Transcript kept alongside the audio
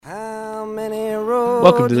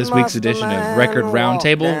Welcome to this week's edition of Record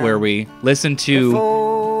Roundtable, where we listen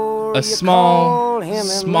to a small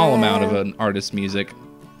amount of an artist's music.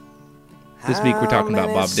 This week we're talking about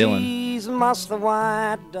Bob Dylan.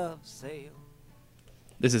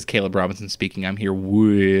 This is Caleb Robinson speaking. I'm here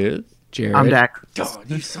with Jared. I'm Dak. God,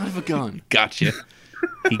 you son of a gun. Gotcha.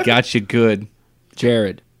 He got you good.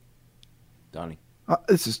 Jared. Donnie.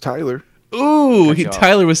 This is Tyler. Ooh, Good job.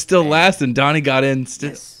 Tyler was still last and Donnie got in.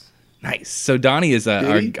 Yes. Nice. So Donnie is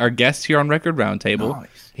our guest here on Record Roundtable.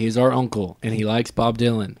 Nice. He's our uncle, and he likes Bob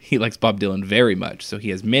Dylan. He likes Bob Dylan very much, so he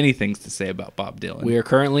has many things to say about Bob Dylan. We are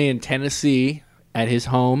currently in Tennessee at his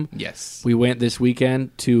home. Yes. We went this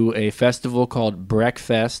weekend to a festival called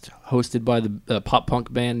Breakfest, hosted by the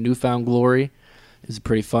pop-punk band Newfound Glory. It was a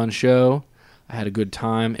pretty fun show. I had a good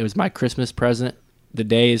time. It was my Christmas present. The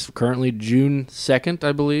day is currently June 2nd,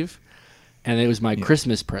 I believe, and it was my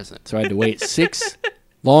Christmas present, so I had to wait 6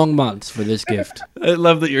 long months for this gift. I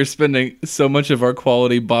love that you're spending so much of our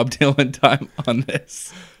quality Bob Dylan time on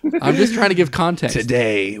this. I'm just trying to give context.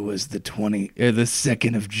 Today was the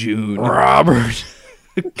 2nd of June. Robert.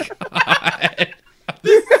 God.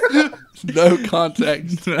 No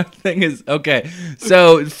context. That thing is okay.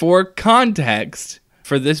 So for context,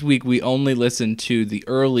 for this week we only listened to the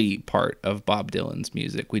early part of Bob Dylan's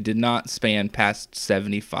music. We did not span past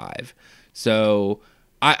 75. So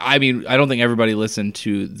I mean, I don't think everybody listened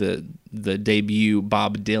to the debut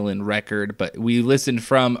Bob Dylan record, but we listened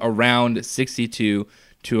from around 62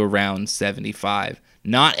 to around 75.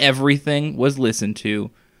 Not everything was listened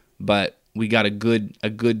to, but we got a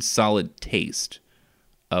good solid taste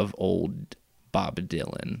of old Bob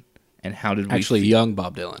Dylan. And how did we Actually, young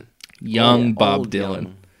Bob Dylan. young Bob old Dylan?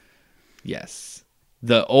 young. Yes.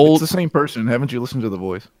 The old It's the same person. Haven't you listened to The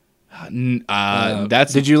Voice?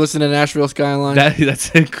 that's Did you listen to Nashville Skyline? that's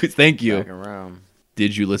thank you. Back around.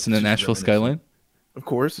 Did you listen to Nashville Skyline? Of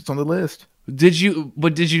course, it's on the list. Did you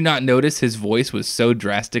not notice his voice was so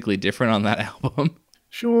drastically different on that album?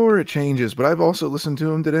 Sure, it changes, but I've also listened to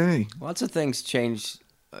him today. Lots of things change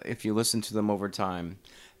if you listen to them over time.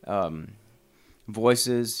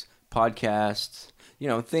 Voices, podcasts,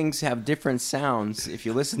 things have different sounds if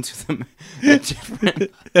you listen to them. Different.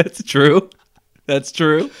 That's true. That's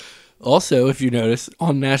true. Also, if you notice,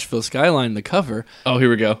 on Nashville Skyline, the cover, Oh, here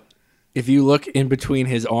we go. if you look in between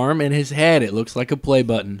his arm and his head, it looks like a play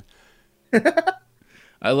button.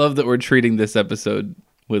 I love that we're treating this episode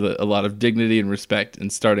with a lot of dignity and respect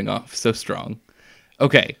and starting off so strong.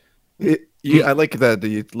 Okay. I like that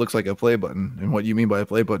it looks like a play button, and what you mean by a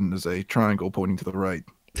play button is a triangle pointing to the right.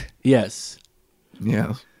 Yes.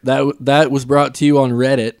 Yeah. That was brought to you on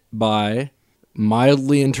Reddit by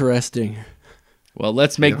Mildly Interesting. Well,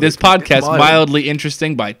 let's make Yeah, this it's podcast mild. mildly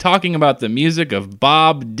interesting by talking about the music of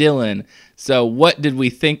Bob Dylan. So what did we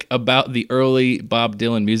think about the early Bob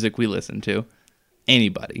Dylan music we listened to?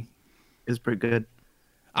 Anybody? Is pretty good.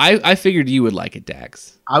 I figured you would like it,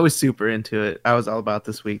 Dax. I was super into it. I was all about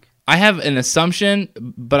this week. I have an assumption,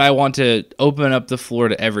 but I want to open up the floor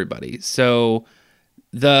to everybody. So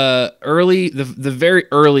the very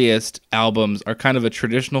earliest albums are kind of a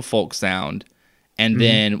traditional folk sound. And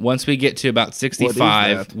then once we get to about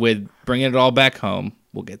 65 that? with Bringing It All Back Home,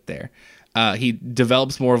 we'll get there. He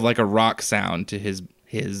develops more of like a rock sound to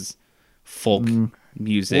his folk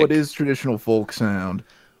music. What is traditional folk sound?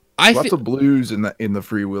 I Lots feel of blues in the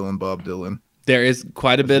Free Will and Bob Dylan. there is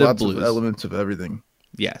quite a bit of Lots blues. of elements of everything.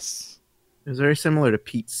 Yes. It was very similar to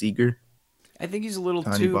Pete Seeger. I think he's a little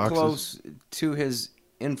Tiny too boxes. close to his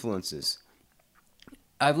influences.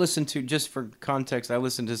 I've listened to, just for context, I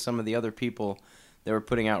listened to some of the other people that were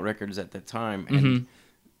putting out records at the time, and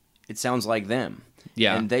it sounds like them.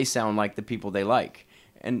 Yeah. And they sound like the people they like.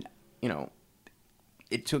 And,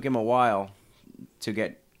 it took him a while to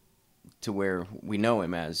get to where we know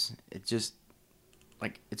him as. It just,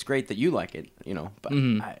 it's great that you like it, but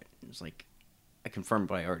I confirmed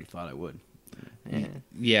what I already thought I would. Yeah.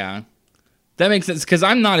 Yeah. That makes sense because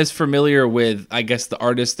I'm not as familiar with, I guess, the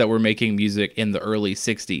artists that were making music in the early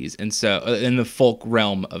 60s and so in the folk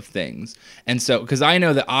realm of things. And so, because I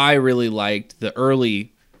know that I really liked the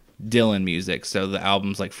early Dylan music. So the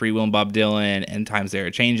albums like Free Will and Bob Dylan and Times They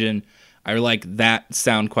Are Changing. I like that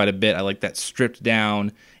sound quite a bit. I like that stripped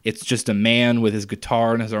down. It's just a man with his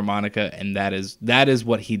guitar and his harmonica, and that is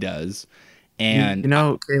what he does. And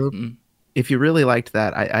Caleb, if you really liked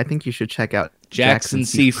that, I think you should check out Jackson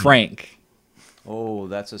C. Frank. Oh,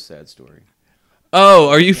 that's a sad story. Oh,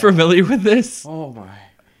 are you familiar with this? Oh, my.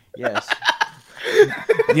 Yes.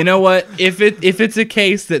 You know what? If it's a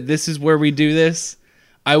case that this is where we do this,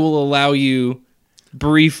 I will allow you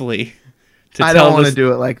briefly to I tell don't want this. to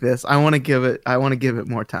do it like this. I want to give it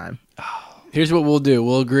more time. Here's what we'll do.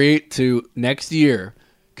 We'll agree to next year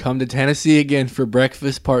come to Tennessee again for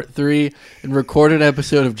Breakfast Part 3 and record an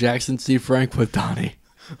episode of Jackson C. Frank with Donnie.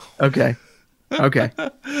 Okay. Okay.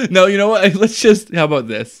 No, you know what? How about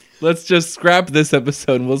this? Let's just scrap this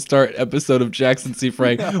episode and we'll start episode of Jackson C.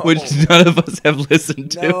 Frank, which none of us have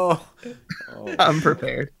listened to. No. I'm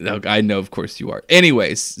prepared. No, I know, of course you are.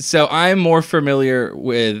 Anyways, so I'm more familiar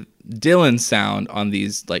with Dylan's sound on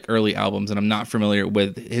these like early albums, and I'm not familiar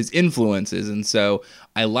with his influences, and so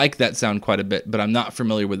I like that sound quite a bit, but I'm not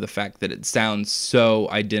familiar with the fact that it sounds so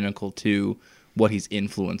identical to what he's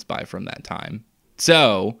influenced by from that time.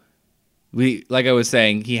 So, like I was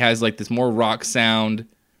saying, he has like this more rock sound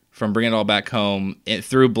from Bring It All Back Home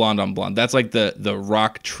through Blonde on Blonde. That's like the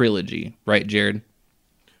rock trilogy, right, Jared?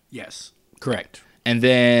 Yes. Correct. And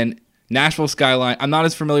then Nashville Skyline. I'm not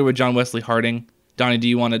as familiar with John Wesley Harding. Donnie, do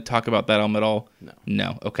you want to talk about that album at all? No.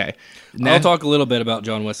 No. Okay. I'll talk a little bit about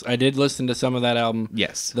John Wesley. I did listen to some of that album.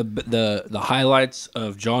 Yes. The highlights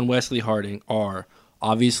of John Wesley Harding are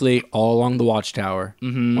obviously All Along the Watchtower,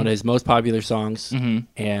 one of his most popular songs,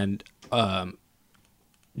 and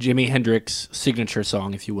Jimi Hendrix's signature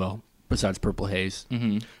song, if you will, besides Purple Haze.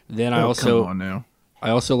 Then Come on now. I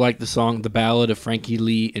also like the song The Ballad of Frankie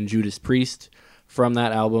Lee and Judas Priest from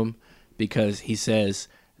that album because he says,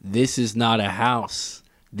 "This is not a house,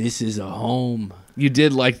 this is a home." You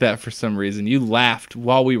did like that for some reason. You laughed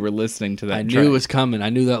while we were listening to that I track. knew it was coming. I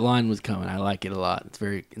knew that line was coming. I like it a lot.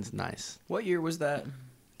 It's nice. What year was that?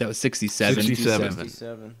 That was 67. 67.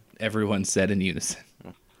 67. Everyone said in unison.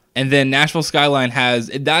 And then Nashville Skyline has...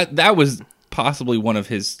 That was possibly one of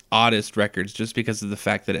his oddest records just because of the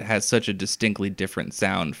fact that it has such a distinctly different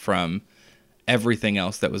sound from everything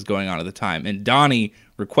else that was going on at the time. And Donnie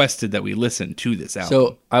requested that we listen to this album.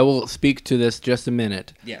 So I will speak to this just a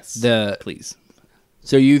minute. Yes. Please. Please.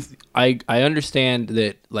 So I understand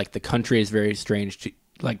that like the country is very strange to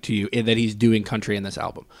you and that he's doing country in this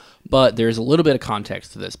album, but there's a little bit of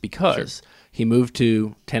context to this because he moved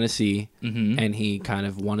to Tennessee and he kind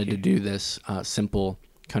of wanted to do this simple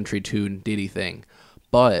country tune ditty thing.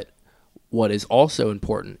 But what is also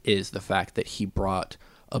important is the fact that he brought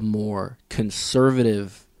a more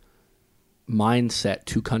conservative mindset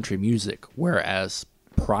to country music, whereas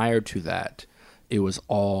prior to that, it was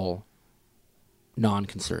all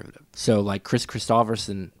non-conservative. So like Chris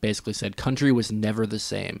Christopherson basically said country was never the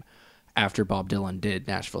same after Bob Dylan did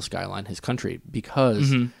Nashville Skyline, his country,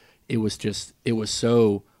 because it was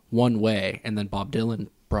so one way, and then Bob Dylan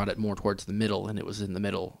brought it more towards the middle, and it was in the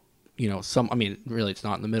middle. Really it's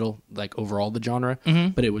not in the middle, like overall the genre,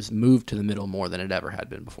 but it was moved to the middle more than it ever had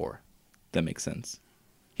been before. That makes sense.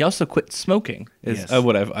 He also quit smoking, is Yes.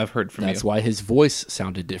 what I've heard from That's you. why his voice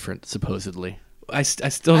sounded different, supposedly. I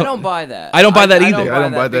still I don't buy that. I don't buy that either. I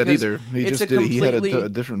don't buy that because either. He it's just did. He had completely- a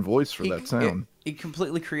different voice for that sound. He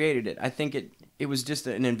completely created it. I think it was just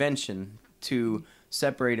an invention to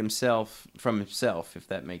separate himself from himself, if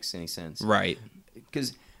that makes any sense. Right.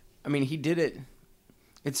 Because, I mean, he did it.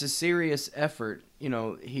 It's a serious effort. You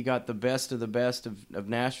know, he got the best of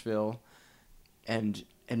Nashville and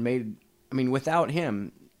made, I mean, without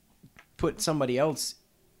him, put somebody else,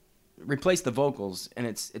 replace the vocals, and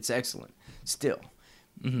it's excellent still.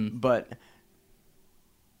 But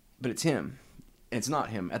it's him. And it's not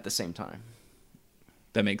him at the same time.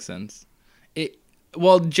 That makes sense.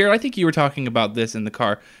 Well, Jared, I think you were talking about this in the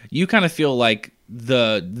car. You kind of feel like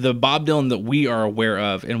the Bob Dylan that we are aware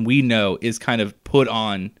of and we know is kind of put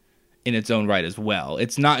on in its own right as well.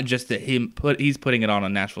 It's not just that he's putting it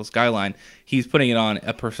on Nashville Skyline. He's putting it on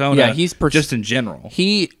a persona. Yeah, he's just in general.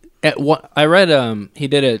 I read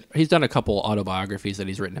he's done a couple autobiographies that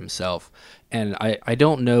he's written himself, and I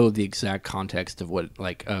don't know the exact context of what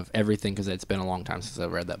of everything because it's been a long time since I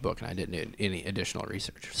read that book and I didn't do any additional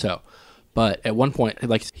research. So, but at one point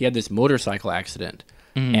he had this motorcycle accident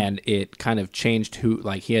and it kind of changed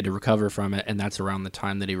he had to recover from it, and that's around the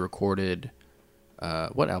time that he recorded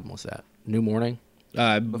what album was that? New Morning?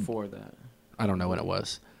 Before that. I don't know when it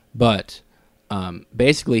was, but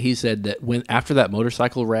basically he said that after that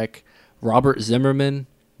motorcycle wreck, Robert Zimmerman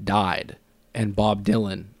died and Bob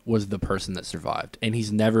Dylan was the person that survived, and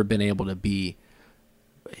he's never been able to be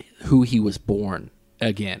who he was born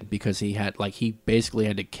again because he basically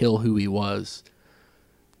had to kill who he was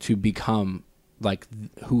to become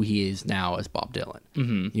who he is now as Bob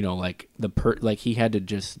Dylan. You know, he had to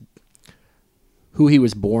just who he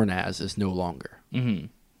was born as is no longer. It's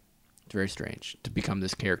very strange to become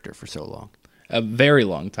this character for so long. A very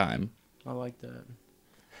long time. I like that.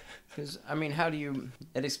 Because, I mean,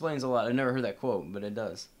 it explains a lot. I've never heard that quote, but it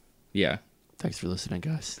does. Yeah. Thanks for listening,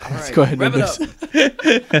 guys. All Let's right, go ahead and wrap end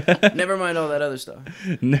it this. up. Never mind all that other stuff.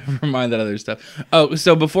 Never mind that other stuff. Oh,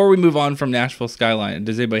 so before we move on from Nashville Skyline,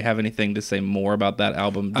 does anybody have anything to say more about that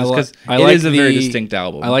album? Just because it is a very distinct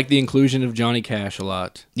album. I like the inclusion of Johnny Cash a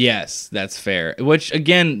lot. Yes, that's fair. Which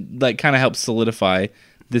again, like, kind of helps solidify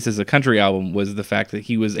this as a country album, was the fact that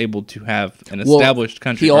he was able to have an established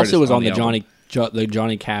country. He also was on the the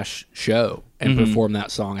Johnny Cash show and performed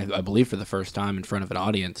that song, I believe, for the first time in front of an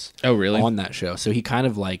audience. Oh, really? On that show. So he kind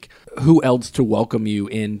of like, who else to welcome you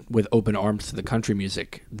in with open arms to the country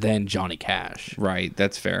music than Johnny Cash? Right,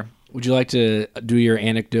 that's fair. Would you like to do your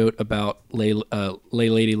anecdote about Lay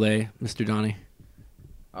Lady Lay, Mr. Donnie?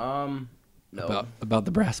 No. About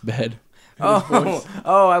the brass bed.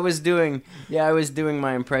 I was doing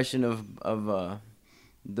my impression of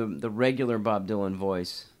the regular Bob Dylan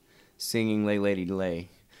voice singing "Lay Lady Lay."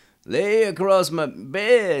 Lay across my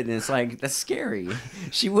bed, and it's like, that's scary.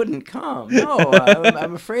 She wouldn't come. No,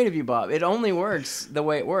 I'm afraid of you, Bob. It only works the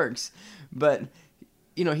way it works. But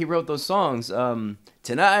he wrote those songs.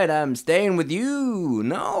 Tonight I'm staying with you.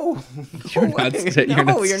 No, You're not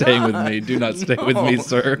staying with me. Do not stay with me,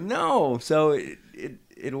 sir. No, so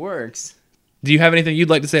it works. Do you have anything you'd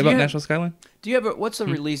like to say about Nashville Skyline? Do you ever? What's the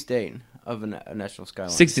release date of a Nashville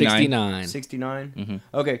Skyline? 69. 69. Mm-hmm.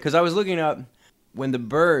 Okay, because I was looking up when the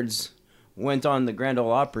Byrds went on the Grand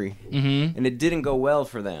Ole Opry, and it didn't go well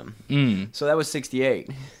for them. So that was 68.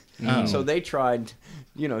 Oh. So they tried,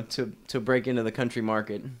 to break into the country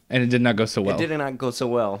market, And it did not go so well. It did not go so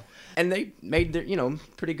well, and they made their,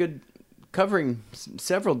 pretty good covering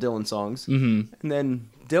several Dylan songs, and then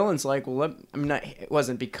Dylan's like, well, it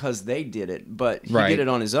wasn't because they did it, but he did it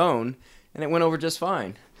on his own, and it went over just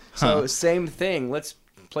fine. So same thing. Let's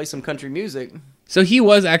play some country music. So he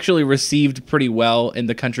was actually received pretty well in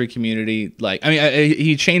the country community.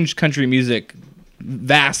 He changed country music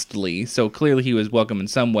vastly, so clearly he was welcome in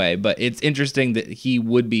some way. But it's interesting that he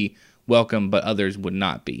would be welcome, but others would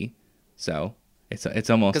not be. So it's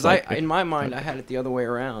almost because like, in my mind, I had it the other way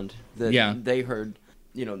around. That they heard,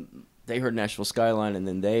 they heard Nashville Skyline, and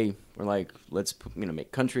then they were like, let's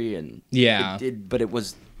make country, and it did, but it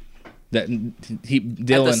was that Dylan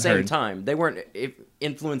at the same heard. time. They weren't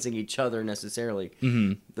influencing each other necessarily.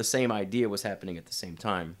 The same idea was happening at the same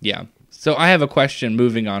time. Yeah. So I have a question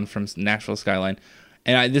moving on from Nashville Skyline,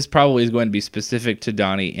 and this probably is going to be specific to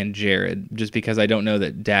Donnie and Jared, just because I don't know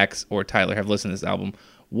that Dax or Tyler have listened to this album.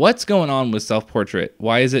 What's going on with Self Portrait?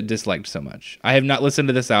 Why is it disliked so much? I have not listened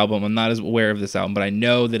to this album. I'm not as aware of this album, but I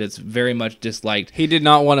know that it's very much disliked. He did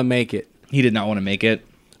not want to make it. He did not want to make it.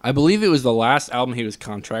 I believe it was the last album he was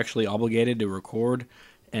contractually obligated to record,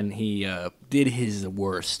 and he did his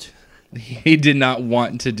worst. He did not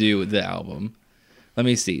want to do the album. Let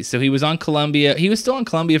me see. So he was on Columbia. He was still on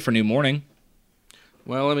Columbia for New Morning.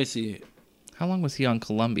 Well, let me see. How long was he on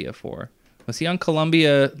Columbia for? Was he on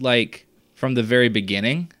Columbia, like, from the very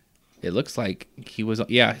beginning? It looks like he was.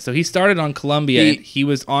 Yeah, so he started on Columbia. And he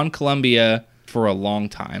was on Columbia for a long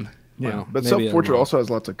time. Yeah, Wow, but maybe Self I'm Portrait wrong. also has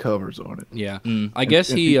lots of covers on it. Yeah, I guess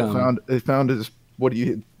And he people found his what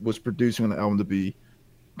he was producing on the album to be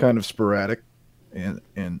kind of sporadic and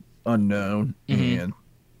unknown, and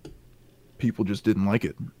people just didn't like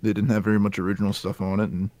it. They didn't have very much original stuff on it,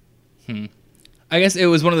 and I guess it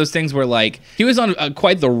was one of those things where, like, he was on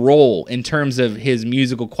quite the roll in terms of his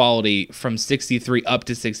musical quality from 63 up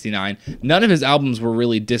to 69. None of his albums were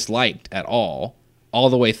really disliked at all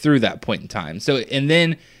the way through that point in time. So, and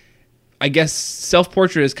then I guess Self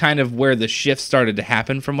Portrait is kind of where the shift started to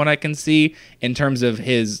happen from what I can see in terms of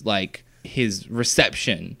his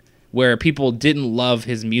reception, where people didn't love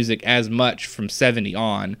his music as much from 70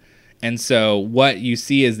 on. And so what you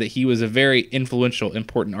see is that he was a very influential,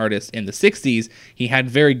 important artist in the 60s. He had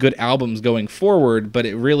very good albums going forward, but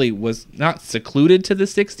it really was not secluded to the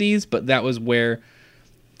 60s, but that was where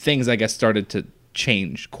things, I guess, started to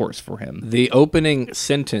change course for him. The opening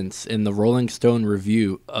sentence in the Rolling Stone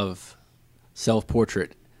review of Self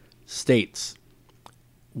Portrait states,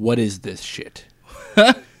 "What is this shit?"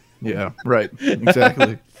 yeah, right,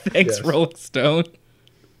 exactly. Thanks, Yes. Rolling Stone.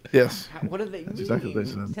 Yes, What do they mean? exactly what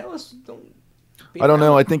they said. Tell us. I don't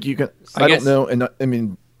know. I think you can. I I guess- don't know, and I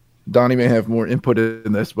mean, Donnie may have more input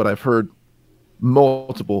in this, but I've heard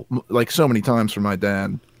multiple, like so many times from my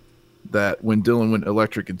dad, that when Dylan went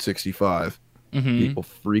electric in '65, people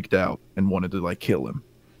freaked out and wanted to like kill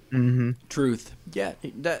him. Truth. Yeah,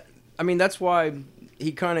 that's why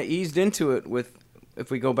he kind of eased into it with,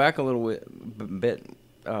 if we go back a little bit,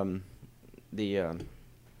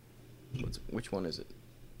 which one is it?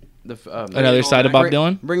 Another Side of Bob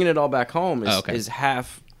Dylan? Bringing it all back home is, Oh, okay. is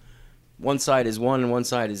half. One side is one and one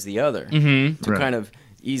side is the other. Mm-hmm. To Right. kind of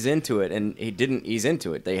ease into it, and he didn't ease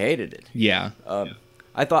into it. They hated it. Yeah.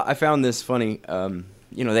 I found this funny.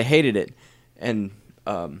 They hated it, and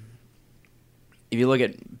if you look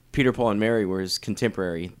at Peter, Paul, and Mary, were his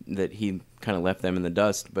contemporary, that he kind of left them in the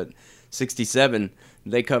dust. But '67,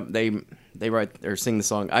 they write or sing the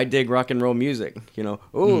song "I Dig Rock and Roll Music."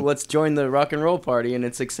 Let's join the rock and roll party, and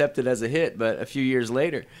it's accepted as a hit. But a few years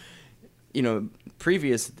later,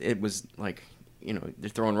 previous it was like, they're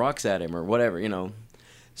throwing rocks at him or whatever,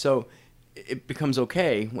 So it becomes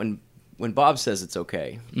okay when Bob says it's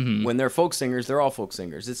okay. Mm-hmm. When they're folk singers, they're all folk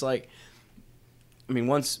singers. It's like,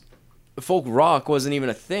 once folk rock wasn't even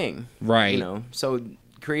a thing, Right. So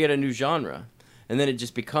create a new genre, and then it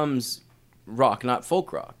just becomes rock, not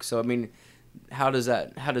folk rock. So how does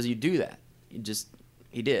you do that?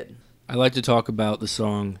 He did. I like to talk about the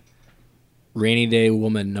song "Rainy Day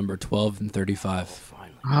Woman" number 12 and 35.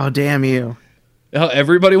 Finally. Oh, damn you. Oh,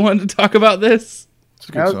 everybody wanted to talk about this? It's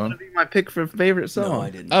a That good was song. going to be my pick for favorite song. No, I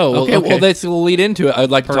didn't. Oh, well, Okay, well, that's will lead into it. I'd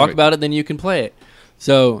like to talk Perfect. about it, then you can play it.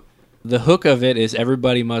 So, the hook of it is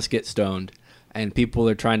everybody must get stoned, and people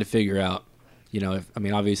are trying to figure out,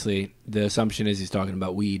 obviously, the assumption is he's talking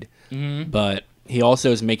about weed, but he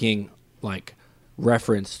also is making,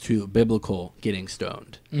 reference to biblical getting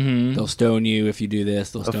stoned. Mm-hmm. They'll stone you if you do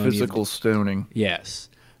this. They'll A stone physical stoning you. Yes.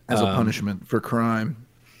 as a punishment for crime.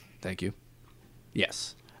 Thank you.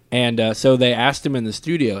 Yes. And so they asked him in the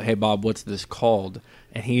studio, "Hey, Bob, what's this called?"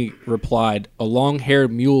 And he replied, "A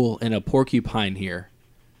long-haired mule and a porcupine here."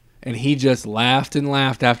 And he just laughed and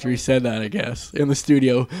laughed after he said that, I guess, in the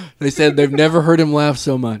studio. They said they've never heard him laugh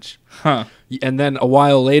so much. Huh. And then a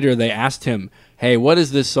while later, they asked him, "Hey, what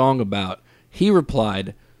is this song about?" He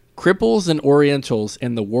replied, "Cripples and Orientals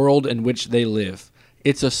and the world in which they live.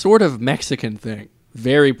 It's a sort of Mexican thing.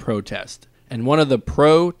 Very protest. And one of the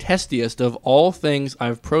protestiest of all things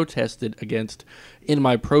I've protested against in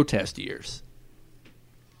my protest years."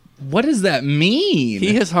 What does that mean?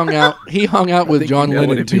 He hung out with think John you know what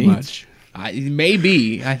Lennon it too means. much.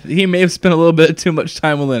 Maybe. He may have spent a little bit too much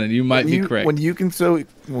time with Lennon. You might be correct. When you can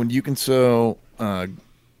so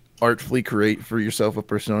artfully create for yourself a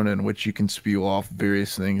persona in which you can spew off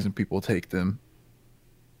various things and people take them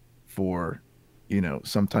for,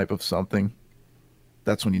 some type of something,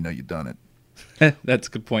 that's when you know you've done it. That's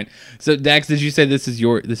a good point. So, Dax, did you say this is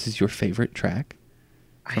your favorite track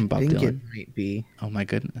from I Bob think Dylan? it might be. Oh my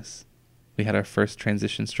goodness. We had our first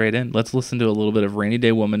transition straight in. Let's listen to a little bit of Rainy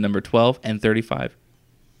Day Woman number 12 and 35.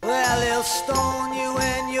 Well, they'll stone you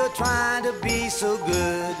when you're trying to be so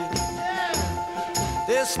good.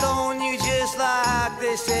 They'll stone you just like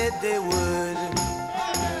they said they would.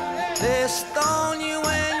 They'll stone you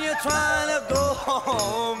when you're trying to go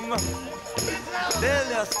home.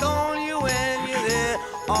 They'll stone you when you're there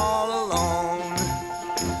all alone.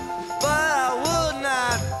 But I would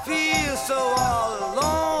not feel so all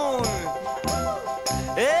alone.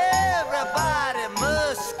 Everybody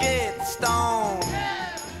must get stoned.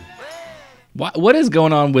 What is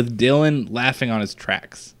going on with Dylan laughing on his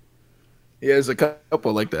tracks? Yeah, there's a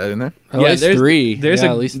couple like that in there. At least three. There's Yeah,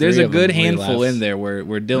 a at least there's three a of them good where he handful laughs. in there where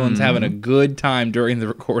Dylan's having a good time during the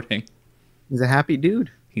recording. He's a happy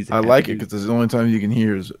dude. He's a I like happy it because it's the only time you can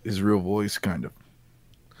hear his real voice, kind of.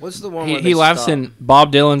 What's the one He, where he they laughs stop? in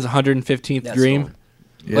Bob Dylan's 115th That's Dream. the one.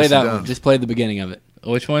 Play Yes, that it one. does. Just play the beginning of it.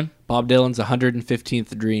 dude. Which one? Bob Dylan's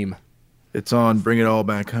 115th Dream. It's on Bring It All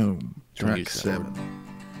Back Home, Don't track use that 7.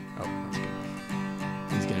 Oh, that's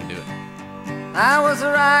good. He's going to do it. I was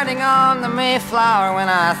riding on the Mayflower when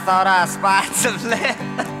I thought I spied some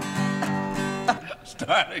land.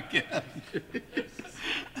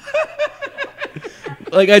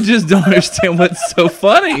 Like, I just don't understand what's so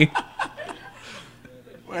funny.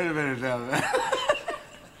 Wait a minute now.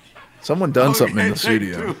 Someone done something in the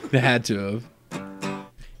studio. They had to have.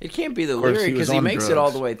 It can't be the course, lyric he was because he on makes it all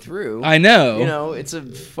drugs. the way through. I know. It's a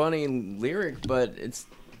funny lyric, but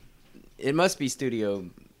it must be studio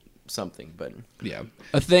something. But Yeah.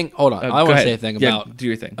 A thing. Hold on. I Go want to ahead. say a thing Yeah, about do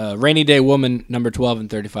your thing. Rainy Day Woman number 12 and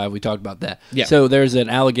 35. We talked about that. Yeah. So there's an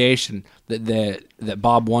allegation that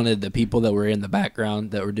Bob wanted the people that were in the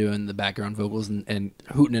background that were doing the background vocals and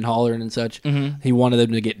hooting and hollering and such. Mm-hmm. He wanted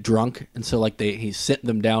them to get drunk, and so he sent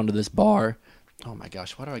them down to this bar. Oh my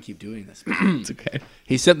gosh, why do I keep doing this? It's okay.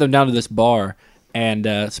 He sent them down to this bar, and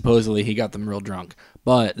supposedly he got them real drunk.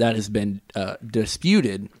 But that has been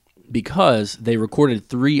disputed because they recorded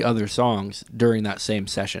 3 other songs during that same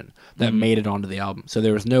session that made it onto the album. So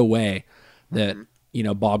there was no way that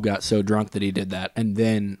Bob got so drunk that he did that, and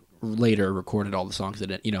then later recorded all the songs that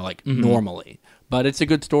it, normally. But it's a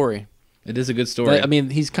good story. It is a good story. I mean,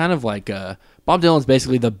 he's kind of like Bob Dylan's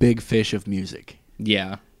basically the big fish of music.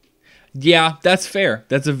 Yeah. Yeah, that's fair.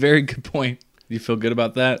 That's a very good point. You feel good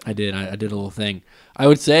about that? I did. I did a little thing. I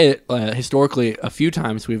would say historically, a few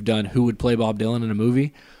times we've done who would play Bob Dylan in a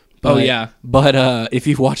movie. But, Oh, yeah. But if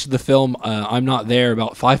you've watched the film I'm Not There,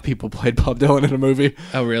 about 5 people played Bob Dylan in a movie.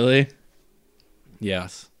 Oh, really?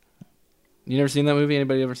 Yes. You never seen that movie?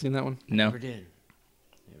 Anybody ever seen that one? No. Never did.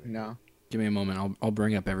 No. Give me a moment. I'll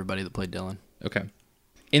bring up everybody that played Dylan. Okay.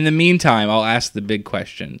 In the meantime, I'll ask the big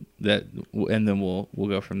question and then we'll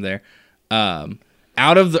go from there. Out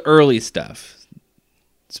of the early stuff,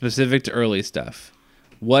 specific to early stuff,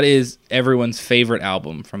 what is everyone's favorite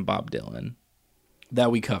album from Bob Dylan That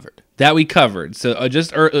we covered. that we covered? So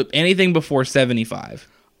just anything before 75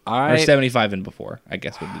 or 75 and before, I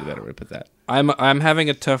guess would be the better way to put that. I'm having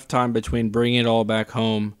a tough time between Bringing It All Back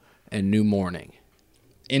Home and New Morning.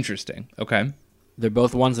 Interesting. Okay. They're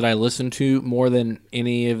both ones that I listen to more than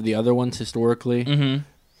any of the other ones historically. Mm-hmm.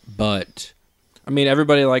 But I mean,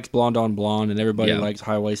 everybody likes Blonde on Blonde, and everybody Yeah. likes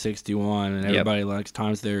Highway 61, and everybody likes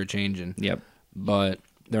Times They're Changing. Yep. But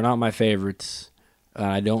they're not my favorites.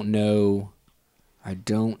 I don't know.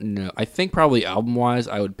 I think probably album-wise,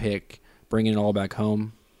 I would pick Bringing It All Back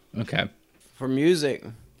Home. Okay. For music,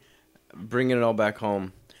 Bringing It All Back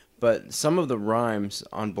Home. But some of the rhymes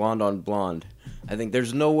on Blonde, I think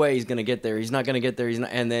there's no way he's gonna get there. He's not gonna get there.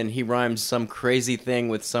 And then he rhymes some crazy thing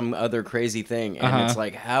with some other crazy thing, and it's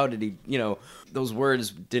like, how did he? Those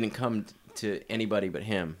words didn't come to anybody but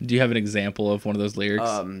him. Do you have an example of one of those lyrics?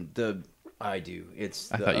 I do.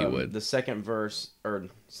 It's I thought you would. The second verse or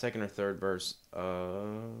second or third verse.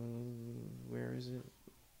 Where is it?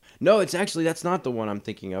 No, it's actually that's not the one I'm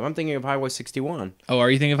thinking of. I'm thinking of Highway 61. Oh,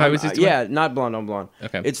 are you thinking of Highway 61? Yeah, not Blonde on Blonde.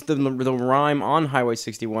 Okay. It's the rhyme on Highway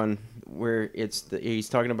 61 where he's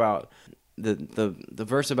talking about the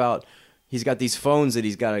verse about he's got these phones that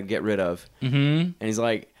he's got to get rid of. Mm-hmm. And he's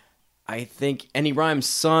like, I think, and he rhymes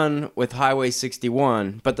son with Highway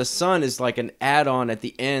 61, but the son is like an add-on at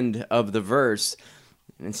the end of the verse.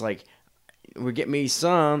 And it's like, we get me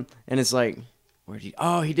some, and it's like,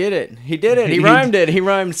 he did it. He did it. He rhymed it. He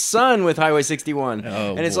rhymed son with Highway 61.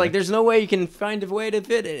 Oh, and it's boy. like, there's no way you can find a way to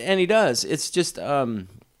fit it. And he does. It's just, he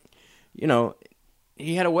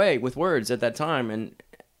had a way with words at that time. And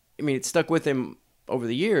I mean, it stuck with him over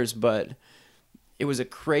the years, but it was a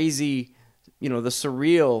crazy, the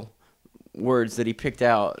surreal words that he picked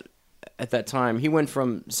out at that time. He went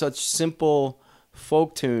from such simple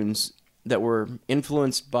folk tunes that were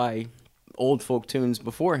influenced by old folk tunes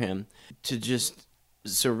before him to just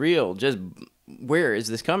surreal, just where is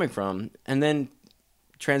this coming from? And then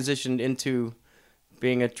transitioned into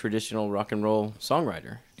being a traditional rock and roll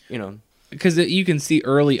songwriter, Because you can see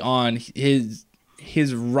early on his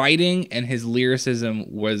writing and his lyricism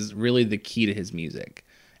was really the key to his music.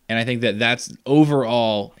 And I think that's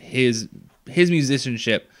overall his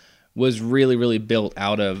musicianship was really, really built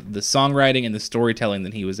out of the songwriting and the storytelling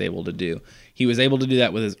that he was able to do. He was able to do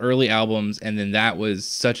that with his early albums, and then that was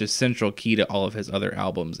such a central key to all of his other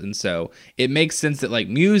albums. And so it makes sense that, like,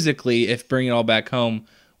 musically, if Bring It All Back Home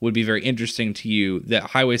would be very interesting to you,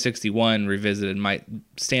 that Highway 61 Revisited might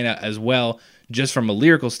stand out as well, just from a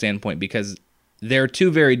lyrical standpoint, because they're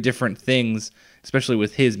two very different things, especially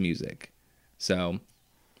with his music. So,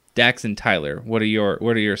 Dax and Tyler, what are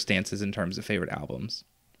your stances in terms of favorite albums?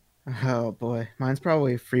 Oh boy, mine's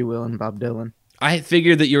probably Free Will and Bob Dylan. I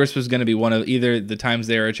figured that yours was going to be one of either the Times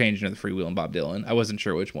They Are Changing or the Free Will and Bob Dylan. I wasn't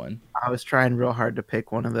sure which one. I was trying real hard to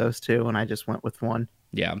pick one of those two, and I just went with one.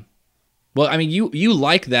 Yeah. Well, I mean, you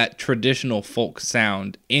like that traditional folk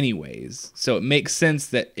sound anyways, so it makes sense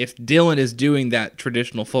that if Dylan is doing that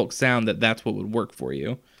traditional folk sound, that's what would work for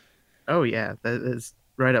you. Oh yeah, that is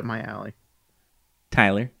right up my alley.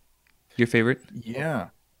 Tyler, your favorite? Yeah.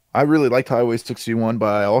 I really liked Highway 61,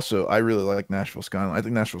 but I really like Nashville Skyline. I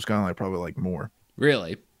think Nashville Skyline I probably like more.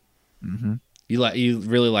 Really? Mm-hmm. You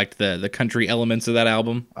really liked the country elements of that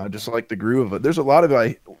album? I just like the groove of it. There's a lot of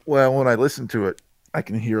when I listen to it, I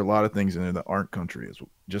can hear a lot of things in there that aren't country,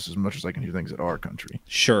 just as much as I can hear things that are country.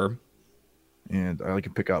 Sure. And I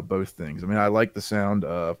can pick out both things. I mean, I like the sound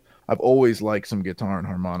of. I've always liked some guitar and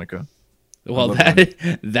harmonica. Well,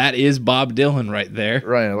 that is Bob Dylan right there.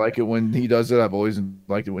 Right, I like it when he does it. I've always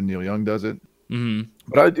liked it when Neil Young does it. Mm-hmm.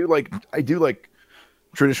 But I do like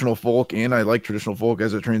traditional folk, and I like traditional folk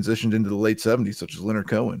as it transitioned into the late 70s, such as Leonard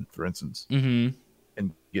Cohen, for instance, Mm-hmm.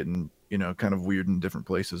 and getting kind of weird in different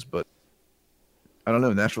places. But I don't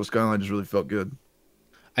know, Nashville Skyline just really felt good.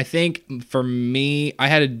 I think for me, I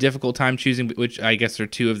had a difficult time choosing, which I guess are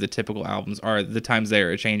two of the typical albums, are The Times They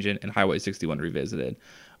Are Changing and Highway 61 Revisited.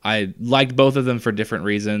 I liked both of them for different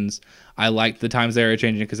reasons. I liked The Times They Are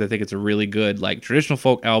Changing because I think it's a really good like traditional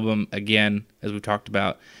folk album, again, as we've talked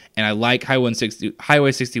about. And I like Highway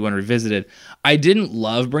 61 Revisited. I didn't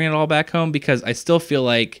love Bringing It All Back Home because I still feel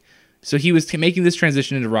like, so he was making this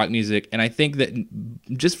transition into rock music, and I think that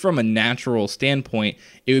just from a natural standpoint,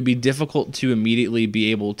 it would be difficult to immediately be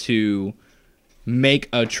able to make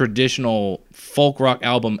a traditional folk rock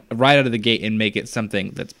album right out of the gate and make it something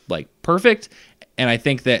that's like perfect. And I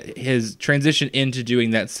think that his transition into doing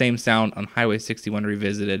that same sound on Highway 61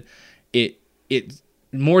 Revisited, it's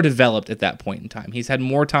more developed at that point in time. He's had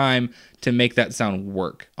more time to make that sound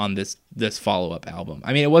work on this follow-up album.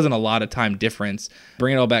 I mean, it wasn't a lot of time difference.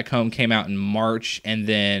 Bring It All Back Home came out in March, and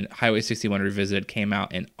then Highway 61 Revisited came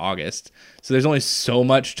out in August. So there's only so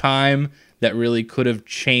much time that really could have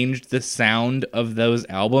changed the sound of those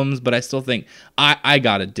albums, but I still think I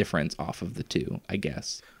got a difference off of the two, I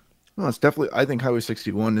guess. Well, it's definitely, I think Highway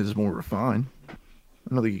 61 is more refined. I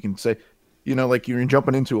don't think you can say, like you're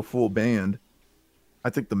jumping into a full band. I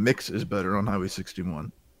think the mix is better on Highway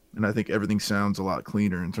 61. And I think everything sounds a lot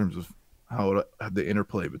cleaner in terms of how the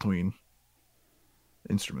interplay between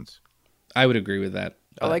instruments. I would agree with that.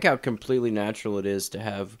 I like how completely natural it is to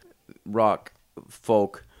have rock,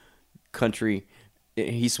 folk, country.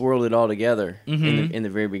 He swirled it all together in the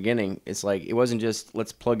very beginning. It's like, it wasn't just,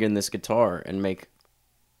 let's plug in this guitar and make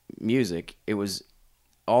music. It was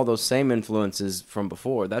all those same influences from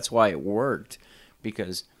before. That's why it worked,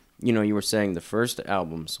 because you were saying the first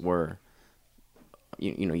albums were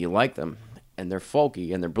you like them and they're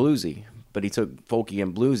folky and they're bluesy, but he took folky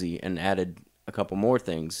and bluesy and added a couple more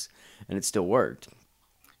things and it still worked.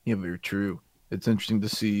 Yeah, very true. It's interesting to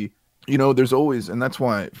see, there's always, and that's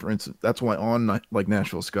why, for instance, on like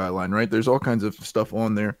Nashville Skyline, right, there's all kinds of stuff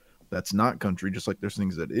on there that's not country, just like there's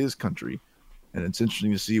things that is country. And it's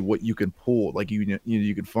interesting to see what you can pull. Like you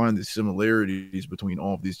can find the similarities between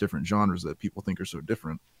all of these different genres that people think are so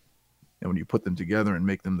different. And when you put them together and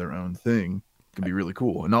make them their own thing, it can be really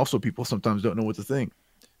cool. And also people sometimes don't know what to think.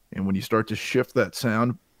 And when you start to shift that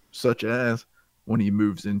sound, such as when he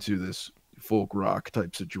moves into this folk rock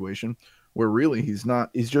type situation, where really he's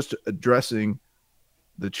just addressing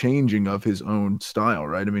the changing of his own style,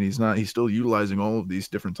 right? I mean, he's still utilizing all of these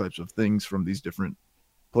different types of things from these different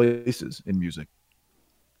places in music,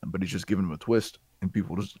 but he's just giving him a twist, and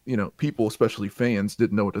people just people, especially fans,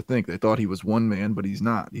 didn't know what to think. They thought he was one man, but he's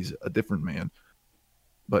not. He's a different man,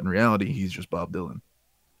 but in reality he's just Bob Dylan.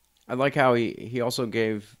 I like how he also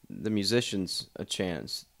gave the musicians a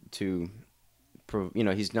chance to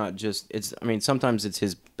he's not just, sometimes it's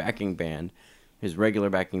his backing band, his regular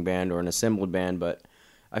backing band or an assembled band, but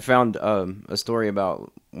I found a story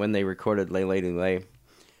about when they recorded Lay Lady Lay.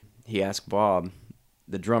 He asked Bob,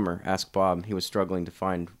 the drummer asked Bob, he was struggling to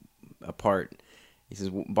find a part. He says,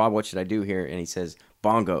 Bob, what should I do here? And he says,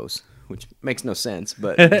 bongos, which makes no sense,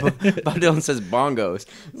 but Bob Dylan says bongos.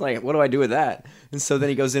 It's like, what do I do with that? And so then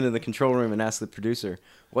he goes into the control room and asks the producer,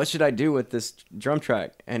 what should I do with this drum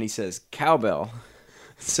track? And he says, cowbell.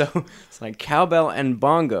 So it's like cowbell and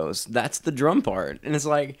bongos. That's the drum part. And it's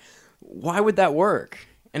like, why would that work?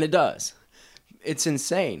 And it does. It's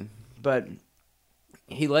insane. But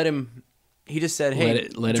he just said, hey,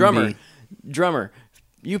 drummer,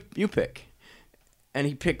 you pick. And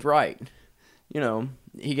he picked right.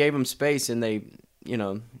 He gave him space, and they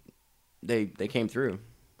came through.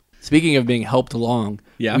 Speaking of being helped along,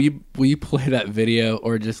 yeah, will you play that video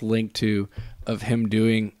or just link to of him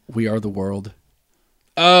doing "We Are the World"?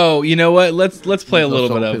 Oh, you know what? Let's play a little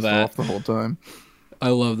bit of that. Off the whole time. I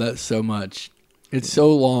love that so much. It's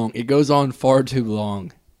so long. It goes on far too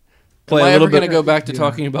long. Play Am I a ever little bit. Going to go back to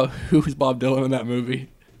talking about who's Bob Dylan in that movie?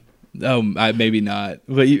 Oh, maybe not.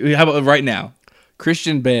 But how about right now?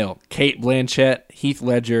 Christian Bale, Cate Blanchett, Heath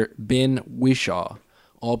Ledger, Ben Whishaw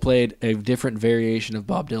all played a different variation of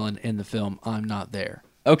Bob Dylan in the film I'm Not There.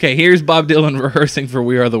 Okay, here's Bob Dylan rehearsing for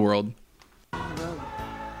We Are the World.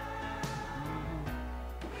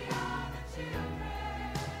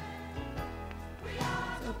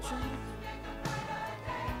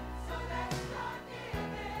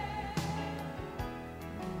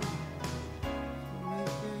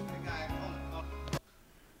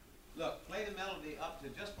 Look, play the melody up to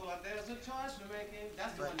just pull up. There's a choice we're making.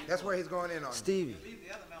 That's the one you That's where he's going in on. Stevie. Leave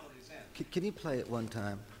the other melodies in. Can you play it one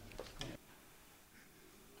time?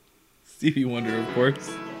 Stevie Wonder, of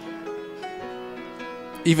course.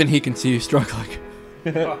 Even he can see you struggling.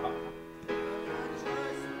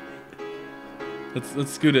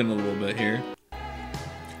 Let's scoot in a little bit here.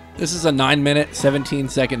 This is a 9-minute,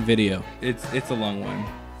 17-second video. It's a long one.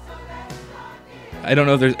 I don't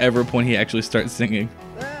know if there's ever a point he actually starts singing.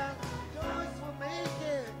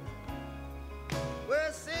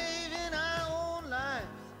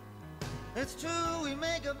 It's true, we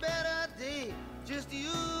make a better day, just you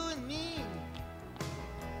and me.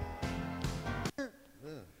 Yes,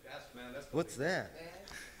 man. What's that?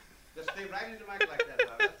 Just stay right in the mic like that,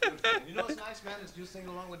 Bob. That's beautiful. You know what's nice, man, is you sing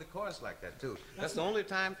along with the chorus like that too. That's the only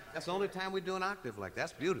time we do an octave like that.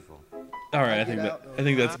 That's beautiful. All right, I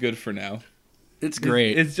think that's good for now. It's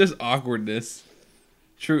great. It's just awkwardness.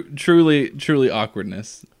 Truly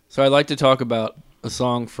awkwardness. So I'd like to talk about a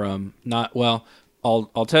song from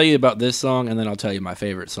I'll tell you about this song and then I'll tell you my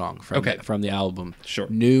favorite song from the album. Sure.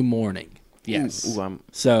 New Morning. Yes.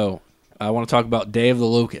 So I want to talk about Day of the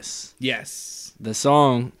Locusts. Yes. The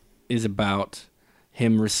song is about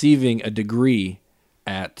him receiving a degree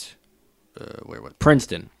at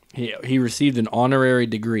Princeton. He received an honorary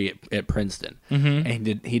degree at Princeton,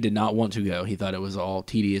 and he did not want to go. He thought it was all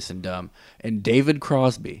tedious and dumb. And David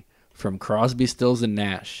Crosby from Crosby, Stills and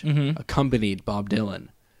Nash accompanied Bob Dylan.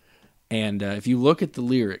 And if you look at the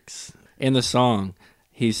lyrics in the song,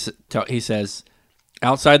 he says,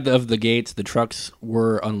 outside of the gates, the trucks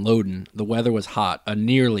were unloading. The weather was hot,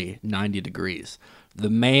 nearly 90 degrees. The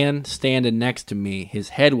man standing next to me, his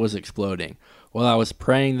head was exploding. While I was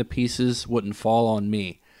praying the pieces wouldn't fall on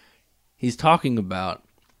me. He's talking about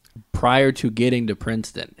prior to getting to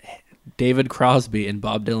Princeton, David Crosby and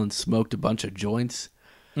Bob Dylan smoked a bunch of joints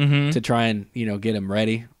to try and get him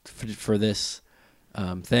ready for this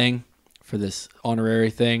thing, for this honorary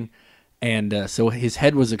thing, and so his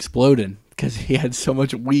head was exploding because he had so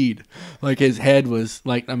much weed. Like his head was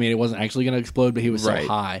it wasn't actually going to explode, but he was so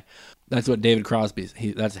high. That's what David Crosby's.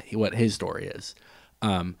 That's what his story is.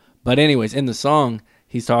 But anyways, in the song,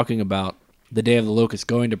 he's talking about the Day of the Locust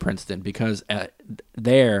going to Princeton because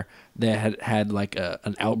they had like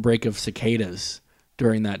an outbreak of cicadas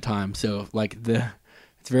during that time. So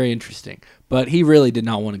it's very interesting. But he really did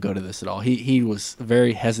not want to go to this at all. He was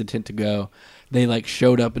very hesitant to go. They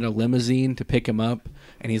showed up in a limousine to pick him up,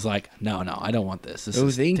 and he's like, no, I don't want this. This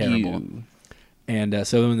is terrible. You. And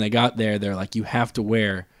so when they got there, they're like, you have to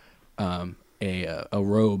wear a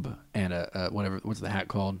robe and a whatever. What's the hat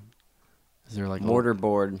called? Is there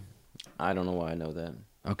mortarboard? I don't know why I know that.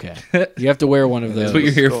 Okay, you have to wear one of those. That's what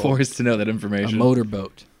you're here for, is to know that A information.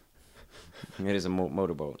 motorboat. It is a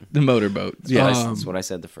motorboat. The motorboat. Yes. That's what I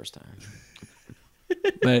said the first time.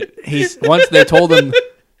 But once they told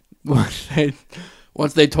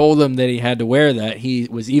him that he had to wear that, he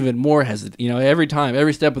was even more hesitant.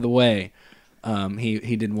 Every step of the way,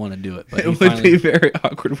 he didn't want to do it. But It would be very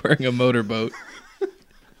awkward wearing a motorboat.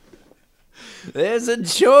 There's a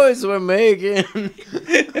choice we're making.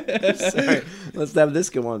 Sorry. Let's have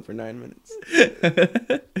this go on for 9 minutes.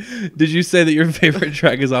 Did you say that your favorite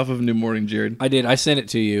track is off of New Morning, Jared? I did. I sent it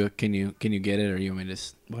to you. Can you get it, or you want me to?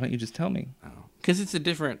 Why don't you just tell me? Because it's a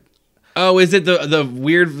different. Oh, is it the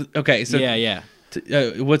weird? Okay, so yeah.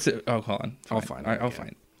 What's it? Oh, hold on. I'll find it. All right, I'll find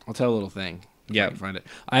it. I'll tell a little thing. Yeah, I can find it.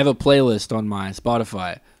 I have a playlist on my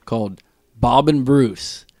Spotify called Bob and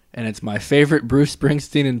Bruce, and it's my favorite Bruce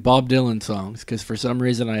Springsteen and Bob Dylan songs because for some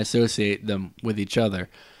reason I associate them with each other.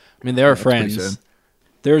 I mean, they are friends.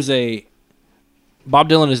 There's Bob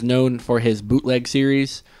Dylan is known for his bootleg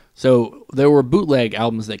series. So there were bootleg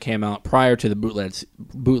albums that came out prior to the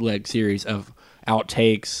bootleg series of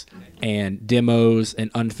outtakes and demos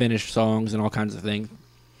and unfinished songs and all kinds of things.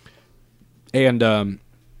 And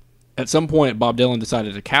at some point, Bob Dylan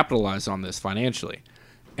decided to capitalize on this financially,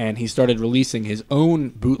 and he started releasing his own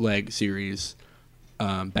bootleg series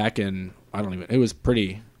back in it was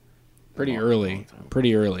pretty early,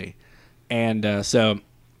 and so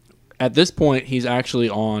at this point he's actually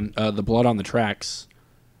on the Blood on the Tracks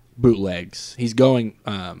bootlegs. He's going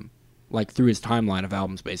through his timeline of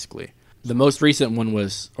albums basically. The most recent one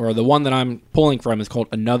the one that I'm pulling from is called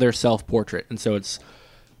Another Self-Portrait, and so it's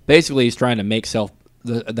basically he's trying to make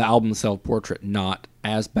the album Self-Portrait not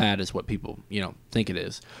as bad as what people think it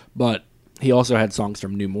is, but he also had songs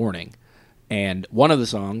from New Morning, and one of the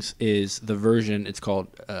songs is the version. It's called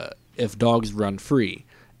If Dogs Run Free,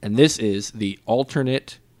 and this is the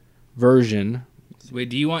alternate version. Wait,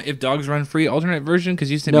 do you want If Dogs Run Free alternate version?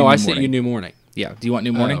 Because you sent I sent you New Morning. Yeah. Do you want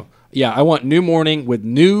New Morning? Oh. Yeah, I want New Morning with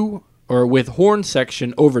with horn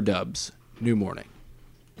section overdubs. New Morning.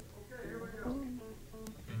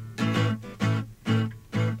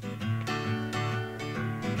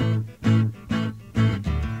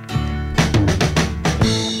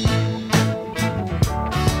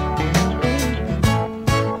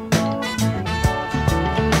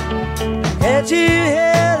 Can't you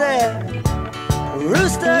hear that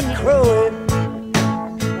rooster crowing?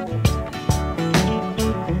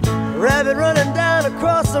 Rabbit running down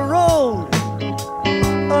across the road,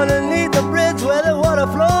 underneath the bridge where the water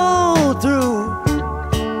flowed through.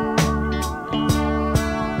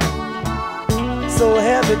 so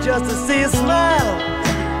happy just to see a smile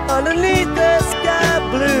underneath the sky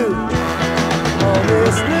blue. On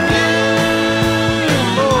this new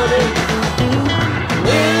morning,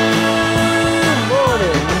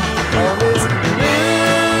 on this new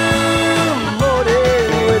morning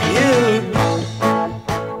with you.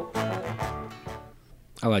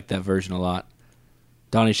 I like that version a lot.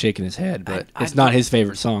 Donnie's shaking his head, but I it's not his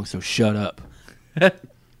favorite song, so shut up.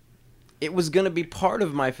 It was gonna be part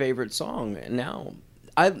of my favorite song, and now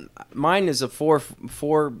mine is a four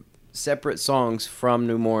separate songs from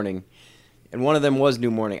New Morning, and one of them was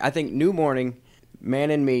New Morning. I think New Morning,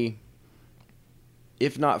 Man and Me,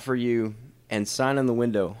 If Not For You, and Sign on the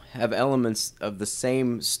Window have elements of the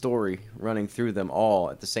same story running through them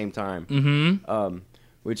all at the same time. Mm-hmm.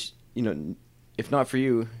 Which, you know, If Not For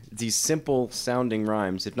You, these simple sounding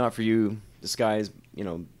rhymes. If not for you, the sky is, you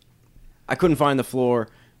know, I couldn't find the floor,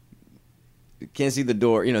 can't see the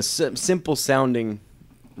door. You know, simple sounding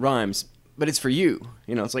rhymes, but it's for you.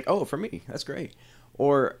 You know, it's like, oh, for me, that's great.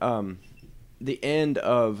 Or the end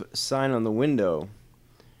of Sign on the Window,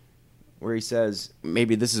 where he says,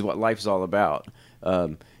 maybe this is what life's all about.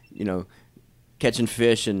 You know, catching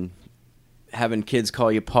fish and having kids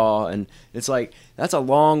call you pa, and it's like that's a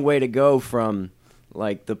long way to go from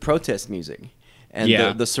like the protest music and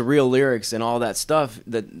the surreal lyrics and all that stuff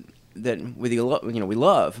that we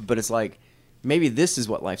love, but it's like maybe this is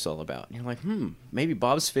what life's all about. And you're like, maybe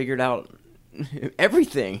Bob's figured out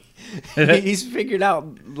everything. He's figured out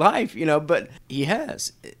life, you know, but he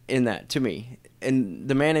has in that to me. And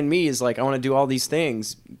the Man in Me is like, I want to do all these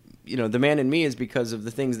things. You know, the Man in Me is because of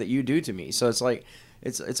the things that you do to me. So it's like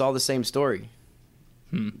it's all the same story.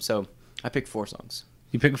 So I picked 4 songs.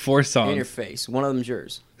 You picked 4 songs. In your face. One of them's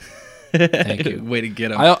yours. Thank you. Way to get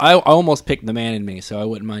them. I almost picked The Man in Me, so I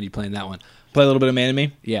wouldn't mind you playing that one. Play a little bit of Man in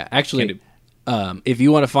Me? Yeah, actually, if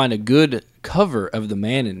you want to find a good cover of The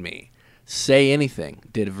Man in Me, Say Anything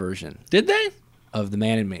did a version. Did they? Of The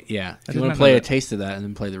Man in Me, yeah. If did you want not to play know a that. taste of that and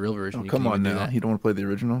then play the real version, Oh, you come can on even do now. that. You don't want to play the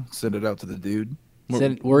original? Send it out to the dude. We're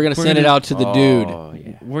going to send gonna- it out to the dude. Oh,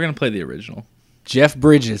 yeah. We're going to play the original. Jeff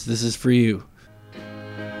Bridges, this is for you.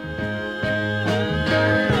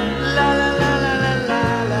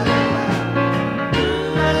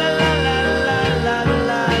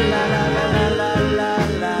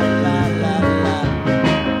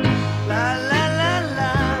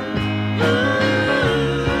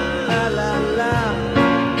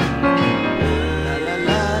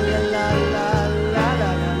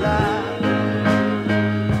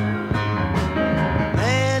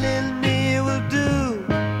 Man in me will do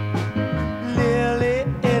nearly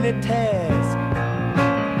any task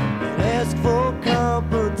and ask for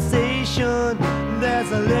compensation.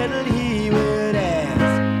 There's a little he would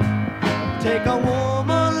ask. Take a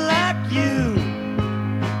woman like you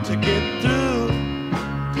to get through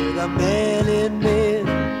to the man in me.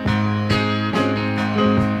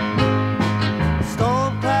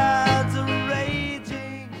 Storm clouds are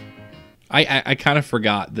raging. I kind of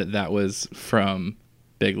forgot that was from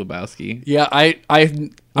Big Lebowski. Yeah,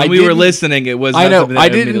 When we were listening, it was. I not know. something that I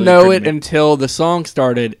didn't immediately know occurred it to me. until the song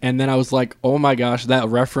started, and then I was like, "Oh my gosh, that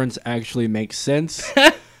reference actually makes sense."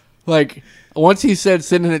 Like once he said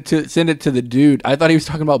send it to the dude, I thought he was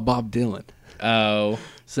talking about Bob Dylan. Oh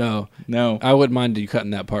So no! I wouldn't mind you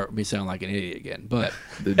cutting that part. Me sound like an idiot again, but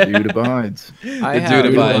The dude abides. I The have,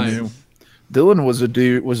 dude abides. Dylan was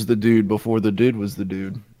the dude before the dude was the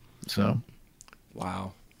dude. So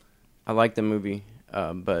wow. I like the movie,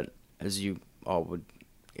 but as you all would,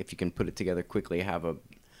 if you can put it together quickly, have a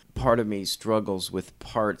part of me struggles with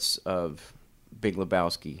parts of Big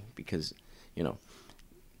Lebowski because, you know,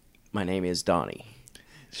 my name is Donnie.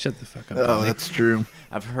 Shut the fuck up. oh, Donnie. that's true.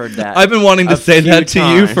 I've heard that. I've been wanting to a say few that to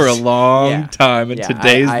you for a times. long Yeah. time, and Yeah,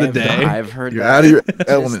 today's the I've- day. I've heard You're that. out of your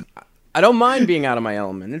element. I don't mind being out of my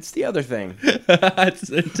element. It's the other thing. That's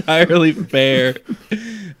entirely fair.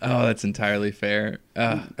 Oh, that's entirely fair.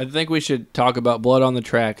 I think we should talk about Blood on the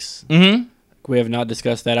Tracks. Mm-hmm. We have not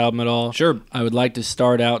discussed that album at all. Sure. I would like to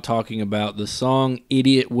start out talking about the song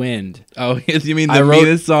 "Idiot Wind." Oh, you mean the I wrote-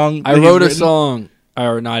 meanest song? I that he's wrote a written? song.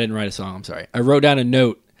 Or no, I didn't write a song. I'm sorry. I wrote down a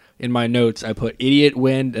note in my notes. I put "Idiot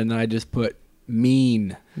Wind" and then I just put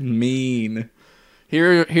 "mean." Mean.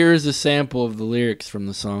 Here's a sample of the lyrics from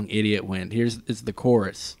the song "Idiot Wind." It's the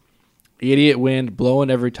chorus. Idiot wind blowing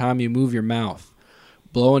every time you move your mouth,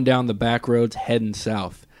 blowing down the back roads heading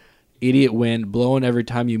south. Idiot wind blowing every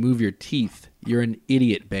time you move your teeth. You're an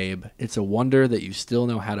idiot, babe. It's a wonder that you still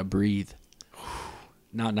know how to breathe.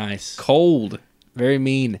 Not nice. Cold. Very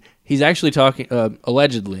mean. He's actually talking,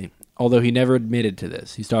 allegedly, although he never admitted to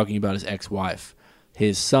this, he's talking about his ex-wife.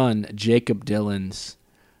 His son, Jacob Dylan's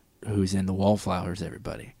who's in the Wallflowers,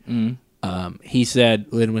 everybody. He said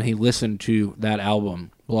when he listened to that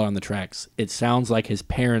album, Blood on the Tracks, it sounds like his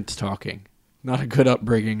parents talking. Not a good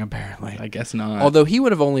upbringing, apparently. I guess not. Although he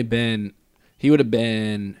would have been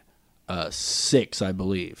 6, I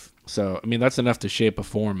believe. So, I mean, that's enough to shape a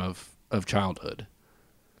form of childhood.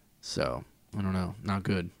 So, I don't know. Not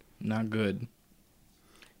good. Not good.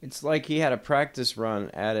 It's like he had a practice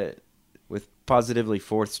run at it with Positively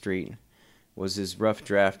 4th Street was his rough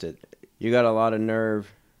draft. You got a lot of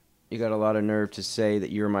nerve. You got a lot of nerve to say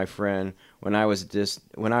that you were my friend. When I was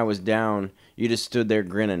down, you just stood there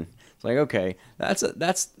grinning. It's like, okay,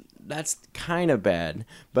 that's kind of bad,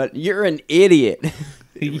 but you're an idiot.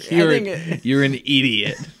 You're an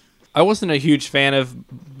idiot. I wasn't a huge fan of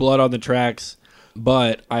Blood on the Tracks,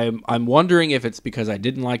 but I'm wondering if it's because I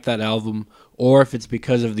didn't like that album or if it's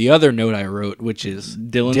because of the other note I wrote, which is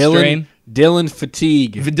Dylan Strain? Dylan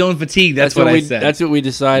Fatigue. Dylan Fatigue, that's what I said. That's what we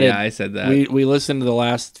decided. Yeah, I said that. We listened to the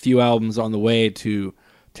last few albums on the way to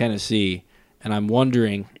Tennessee, and I'm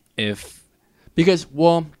wondering if because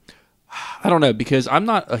I don't know, because I'm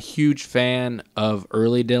not a huge fan of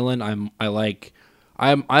early Dylan.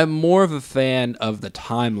 I'm more of a fan of the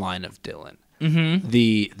timeline of Dylan. Mm-hmm.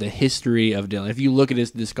 The history of Dylan. If you look at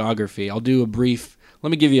his discography, let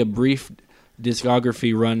me give you a brief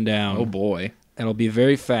discography rundown. Oh boy. It'll be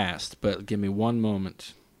very fast, but give me one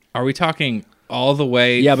moment. Are we talking all the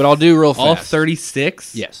way? Yeah, but I'll do real fast. All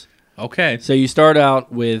 36? Yes. Okay. So you start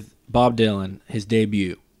out with Bob Dylan, his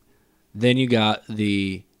debut. Then you got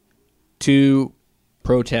the 2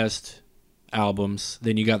 protest albums.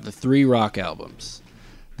 Then you got the 3 rock albums.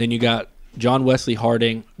 Then you got John Wesley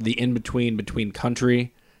Harding, the in-between between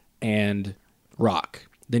country and rock.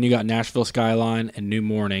 Then you got Nashville Skyline and New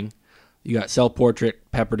Morning. You got Self Portrait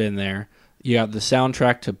peppered in there. You got the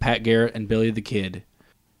soundtrack to Pat Garrett and Billy the Kid.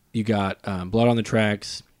 You got Blood on the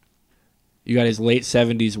Tracks. You got his late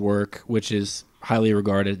 70s work, which is highly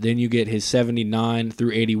regarded. Then you get his 79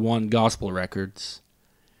 through 81 gospel records,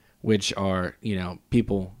 which are,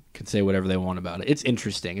 people can say whatever they want about it. It's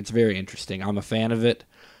interesting. It's very interesting. I'm a fan of it,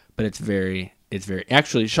 but it's very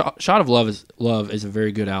actually Shot of Love is a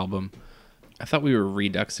very good album. I thought we were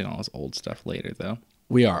reduxing all his old stuff later, though.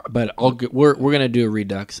 We are, but we're gonna do a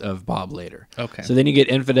redux of Bob later. Okay. So then you get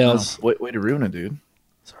Infidels. Way to ruin it, dude.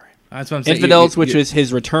 Sorry. That's what I'm saying. Infidels, which is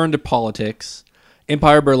his return to politics.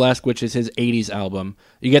 Empire Burlesque, which is his 80s album.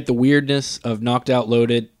 You get the weirdness of Knocked Out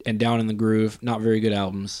Loaded and Down in the Groove, not very good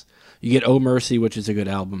albums. You get Oh Mercy, which is a good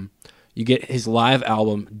album. You get his live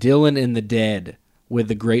album, Dylan in the Dead, with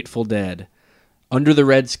the Grateful Dead. Under the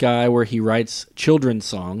Red Sky, where he writes children's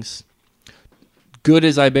songs. Good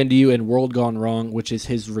As I've Been to You and World Gone Wrong, which is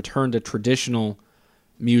his return to traditional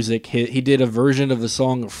music. He did a version of the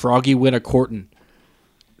song Froggy Win a Courtin',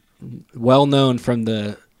 well known from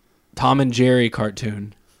the Tom and Jerry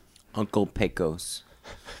cartoon. Uncle Pecos.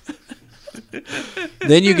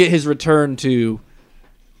 Then you get his return to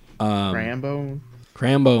Rambo.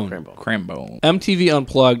 Crambone. MTV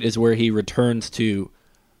Unplugged is where he returns to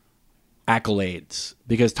accolades,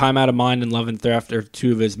 because Time Out of Mind and Love and Theft are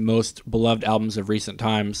 2 of his most beloved albums of recent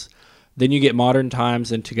times. Then you get Modern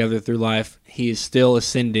Times and Together Through Life. He is still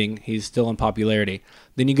ascending. He's still in popularity.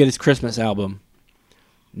 Then you get his Christmas album,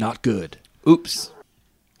 Not Good. Oops.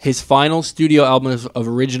 His final studio album of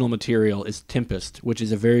original material is Tempest, which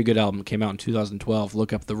is a very good album. It came out in 2012.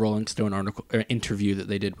 Look up the Rolling Stone interview that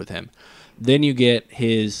they did with him. Then you get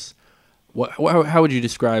his... How would you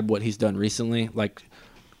describe what he's done recently? Like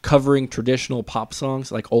covering traditional pop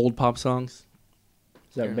songs, like old pop songs?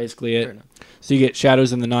 Is that basically it? So you get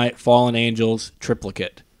Shadows in the Night, Fallen Angels,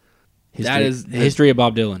 Triplicate. That is the history of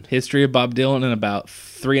Bob Dylan. History of Bob Dylan in about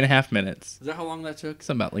 3.5 minutes. Is that how long that took?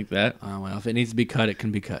 Something about like that. Oh, well, if it needs to be cut, it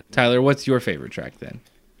can be cut. Tyler, what's your favorite track then?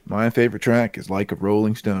 My favorite track is Like a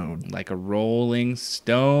Rolling Stone. Like a Rolling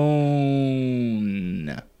Stone.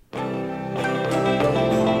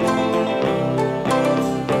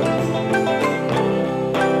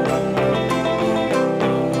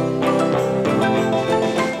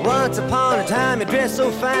 Once upon a time you dressed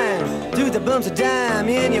so fine, threw the bumps of dime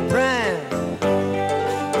in your prime.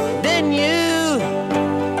 Didn't you?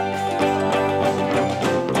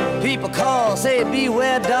 People call, say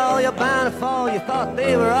beware doll, you're bound to fall. You thought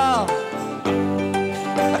they were all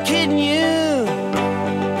kidding you.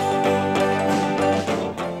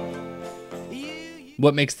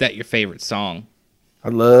 What makes that your favorite song? I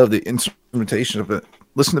love the instrumentation of it.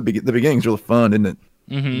 Listen to the beginning's really fun, isn't it?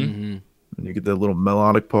 Mm-hmm. And you get the little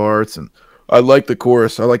melodic parts, and I like the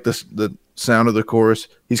chorus. I like the sound of the chorus.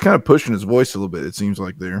 He's kind of pushing his voice a little bit, it seems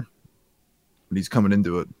like there, but he's coming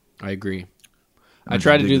into it. I agree. I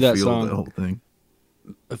tried to do that feel of song. the whole thing.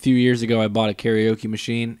 a few years ago, I bought a karaoke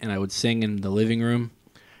machine, and I would sing in the living room.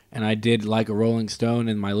 And I did Like a Rolling Stone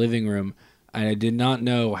in my living room. And I did not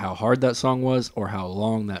know how hard that song was or how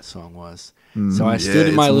long that song was. So I stood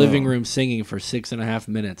in my living room singing for 6.5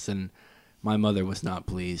 minutes, and my mother was not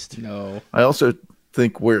pleased. No. I also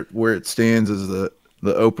think where it stands as the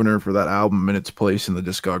opener for that album and its place in the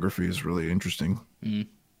discography is really interesting.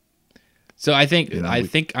 So I think You know, I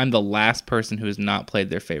think I'm the last person who has not played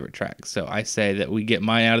their favorite track. So I say that we get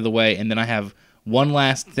mine out of the way, and then I have one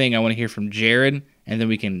last thing I want to hear from Jared, and then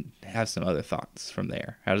we can have some other thoughts from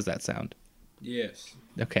there. How does that sound? Yes.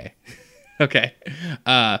 Okay. Okay.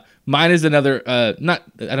 Mine is another, I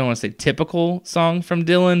don't want to say typical song from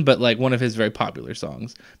Dylan, but like one of his very popular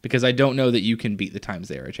songs, because I don't know that you can beat The Times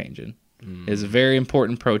They Are Changing. It's a very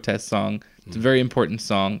important protest song. It's a very important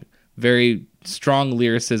song. Very strong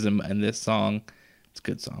lyricism in this song. It's a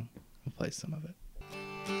good song. We'll play some of it.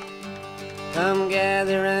 Come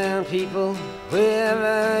gather round, people,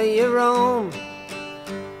 wherever you roam,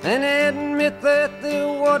 and admit that the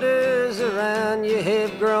waters around you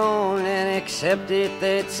have grown, and accept it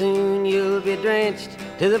that soon you'll be drenched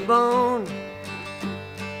to the bone.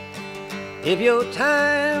 If your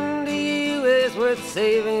time to you is worth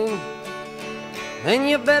saving, then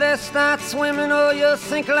you better start swimming or you'll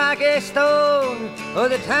sink like a stone, or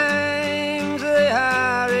the times they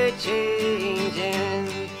are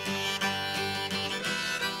a-changing.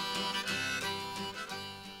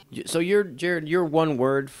 So Jared, your one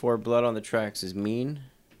word for Blood on the Tracks is mean?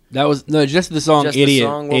 That was just the song Just Idiot. the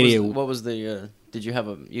song? Idiot. What was the did you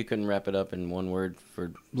have you couldn't wrap it up in one word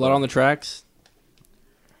for Blood on the Tracks?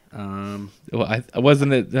 Well,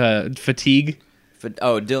 wasn't it fatigue?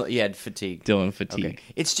 Fatigue. Dylan fatigue. Okay.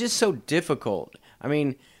 It's just so difficult. I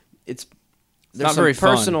mean, there's not some very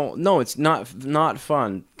fun. personal. No, it's not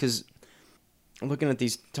fun because looking at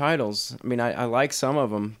these titles, I mean, I like some of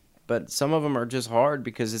them, but some of them are just hard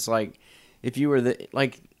because it's like if you were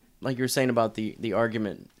like you're saying about the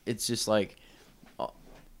argument, it's just like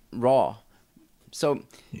raw. So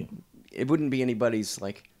it wouldn't be anybody's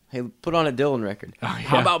like, hey, put on a Dylan record. Oh, yeah.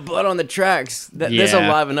 How about Blood on the Tracks? This'll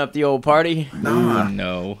liven up the old party. Ooh,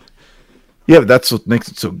 no. Yeah, but that's what makes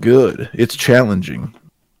it so good. It's challenging.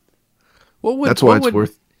 That's why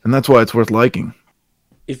it's worth liking.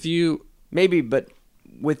 If you Maybe, but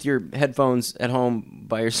with your headphones at home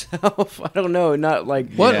by yourself, I don't know. Not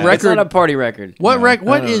like What It's record- not a party record. what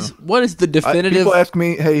is the definitive? People ask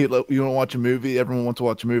me, "Hey, you want to watch a movie?" Everyone wants to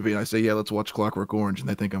watch a movie, and I say, "Yeah, let's watch Clockwork Orange," and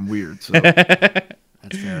they think I'm weird. So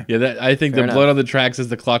That's fair. Yeah, I think Fair the enough. Blood on the Tracks is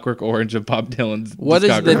the Clockwork Orange of Bob Dylan's What is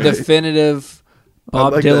the discography. definitive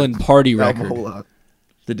Bob I like Dylan that party album a record? whole lot.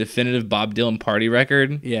 The definitive Bob Dylan party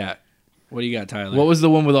record? Yeah. What do you got, Tyler? What was the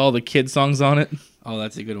one with all the kid songs on it? Oh,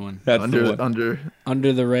 that's a good one. That's the one.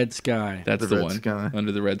 Under the Red Sky. That's The the Red one. Sky.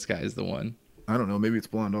 Under the Red Sky is the one. I don't know. Maybe it's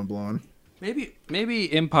Blonde on Blonde.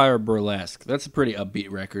 Maybe Empire Burlesque. That's a pretty upbeat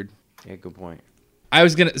record. Yeah, good point.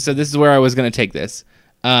 So this is where I was gonna take this,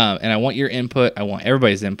 and I want your input. I want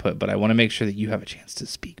everybody's input, but I want to make sure that you have a chance to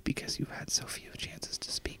speak because you've had so few chances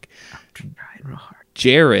to speak.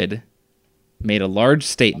 Jared made a large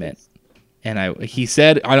statement, and he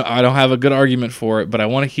said I don't have a good argument for it, but I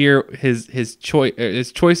want to hear his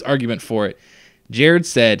choice argument for it. Jared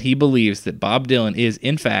said he believes that Bob Dylan is,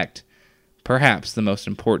 in fact, perhaps the most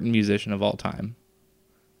important musician of all time.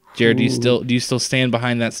 Jared, do you still stand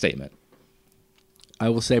behind that statement? I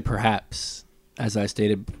will say perhaps, as I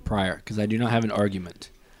stated prior, because I do not have an argument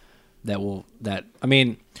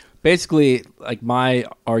basically, like, my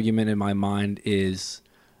argument in my mind is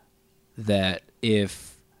that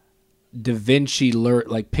if Da Vinci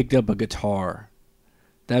picked up a guitar,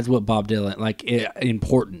 that's what Bob Dylan,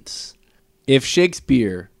 importance. If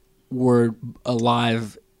Shakespeare were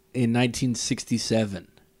alive in 1967,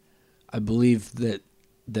 I believe that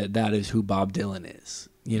is who Bob Dylan is.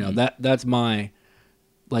 You know, that's my,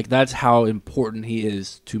 that's how important he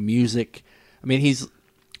is to music. I mean,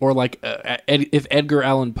 if Edgar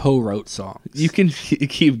Allan Poe wrote songs. You can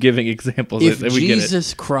keep giving examples. If we get it.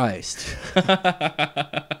 Jesus Christ.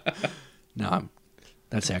 No,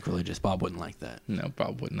 that's sacrilegious. Bob wouldn't like that. No,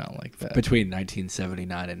 Bob would not like that. Between 1979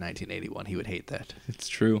 and 1981, he would hate that. It's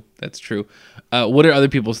true. That's true. What are other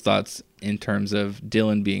people's thoughts in terms of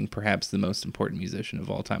Dylan being perhaps the most important musician of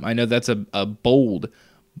all time? I know that's a bold Are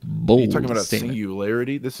you talking about statement. a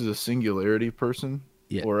singularity? This is a singularity person,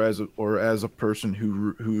 Yeah. or as a person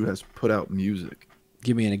who has put out music.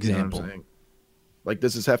 Give me an You know example. what I'm saying? Like,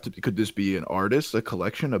 does this have to? Could this be an artist, a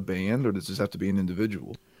collection, a band, or does this have to be an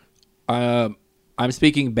individual? I'm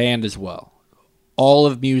speaking band as well. All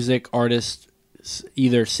of music, artists,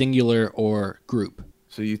 either singular or group.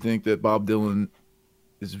 So you think that Bob Dylan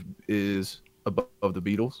is above the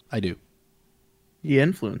Beatles? I do. He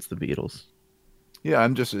influenced the Beatles. Yeah,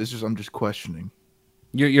 I'm just questioning.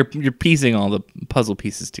 You're piecing all the puzzle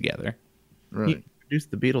pieces together. Right. He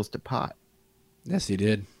introduced the Beatles to pot. Yes, he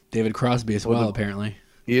did. David Crosby as well, apparently.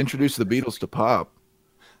 He introduced the Beatles to pop.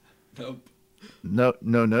 Nope.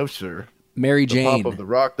 No, sir. Mary The Jane. pop of the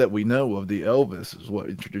rock that we know of, the Elvis, is what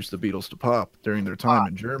introduced the Beatles to pop during their time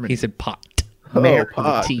in Germany. He said pot. Oh,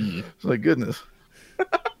 pop. T. My goodness.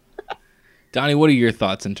 Donnie, what are your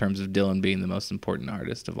thoughts in terms of Dylan being the most important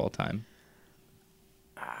artist of all time?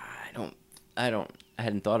 I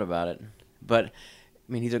hadn't thought about it, but I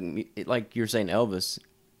mean, like you're saying, Elvis.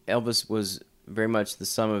 Elvis was very much the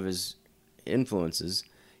sum of his influences.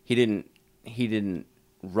 He didn't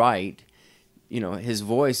write. His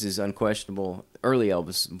voice is unquestionable. Early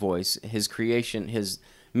Elvis voice, his creation, his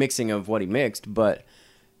mixing of what he mixed. But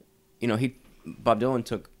Bob Dylan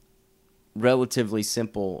took relatively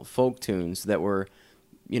simple folk tunes that were,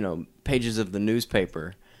 pages of the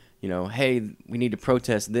newspaper. Hey, we need to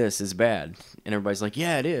protest, this is bad. And everybody's like,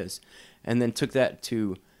 yeah, it is. And then took that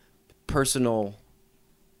to personal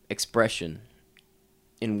expression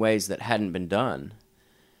in ways that hadn't been done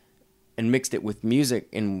and mixed it with music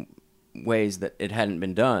in ways that it hadn't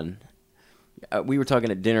been done. We were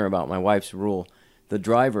talking at dinner about my wife's rule. The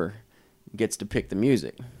driver gets to pick the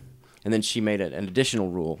music. And then she made an additional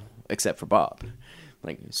rule, except for Bob.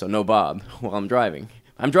 So no Bob while I'm driving.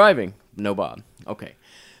 I'm driving, no Bob. Okay.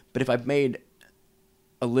 But if I made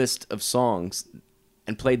a list of songs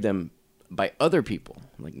and played them by other people,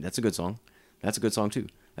 that's a good song. That's a good song too.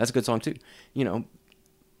 That's a good song too.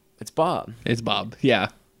 It's Bob. It's Bob. Yeah,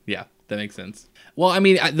 that makes sense. Well, I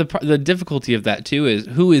mean, the difficulty of that too is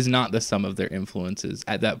who is not the sum of their influences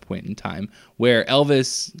at that point in time. Where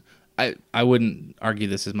Elvis, I wouldn't argue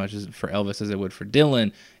this as much as for Elvis as I would for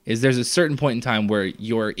Dylan. Is there's a certain point in time where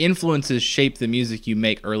your influences shape the music you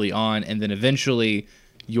make early on, and then eventually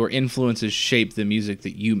your influences shape the music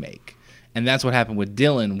that you make. And that's what happened with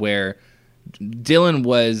Dylan, where Dylan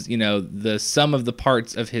was, the sum of the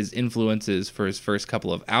parts of his influences for his first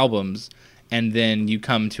couple of albums, and then you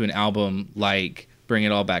come to an album like Bring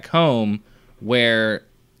It All Back Home, where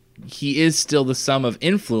he is still the sum of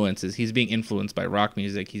influences. He's being influenced by rock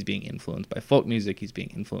music, he's being influenced by folk music, he's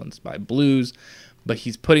being influenced by blues, but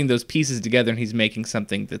he's putting those pieces together and he's making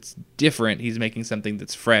something that's different, he's making something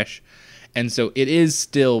that's fresh. And so it is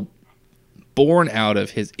still born out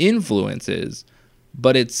of his influences,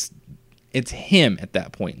 but it's him at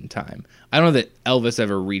that point in time. I don't know that Elvis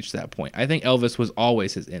ever reached that point. I think Elvis was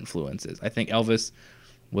always his influences. I think Elvis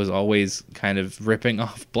was always kind of ripping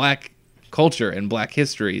off black culture and black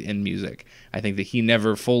history in music. I think that he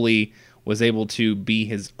never fully was able to be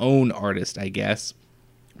his own artist, I guess.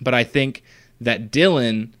 But I think that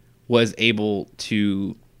Dylan was able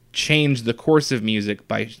to change the course of music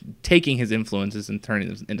by taking his influences and turning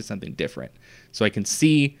them into something different. So I can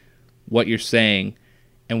see what you're saying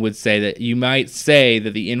and would say that you might say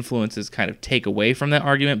that the influences kind of take away from that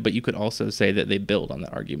argument, but you could also say that they build on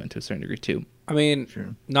that argument to a certain degree too. I mean,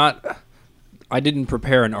 Sure. I didn't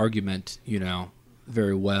prepare an argument,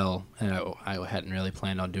 very well, and I hadn't really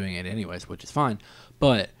planned on doing it anyways, which is fine.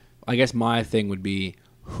 But I guess my thing would be,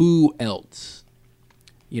 who else?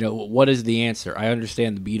 What is the answer? I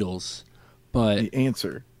understand the Beatles, but The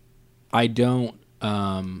answer. I don't.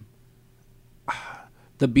 The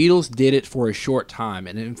Beatles did it for a short time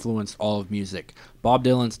and influenced all of music. Bob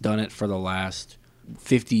Dylan's done it for the last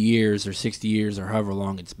 50 years or 60 years or however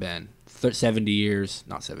long it's been. 70 years.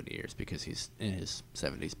 Not 70 years because he's in his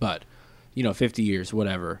 70s, but, 50 years,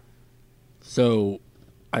 whatever. So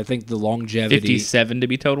I think the longevity... 57 to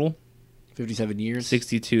be total? 57 years?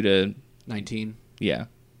 62 to... 19? Yeah.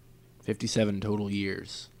 57 total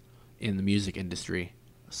years in the music industry.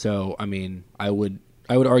 So, I mean, I would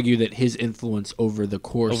argue that his influence over the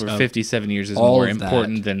course Over of 57 years is all more of that-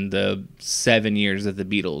 important than the 7 years that the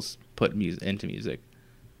Beatles put into music.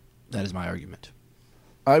 that is my argument.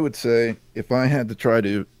 I would say if I had to try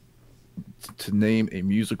to name a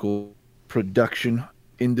musical production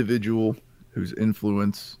individual whose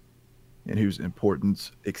influence and whose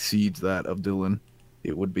importance exceeds that of Dylan,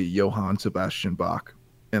 it would be Johann Sebastian Bach.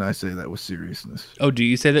 And I say that with seriousness. Oh, do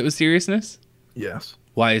you say that with seriousness? Yes.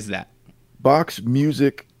 Why is that? Bach's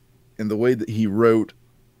music and the way that he wrote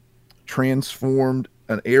transformed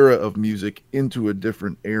an era of music into a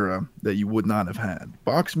different era that you would not have had.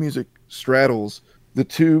 Bach's music straddles the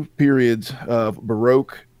two periods of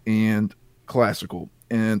Baroque and classical,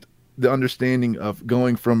 and the understanding of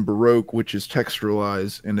going from Baroque, which is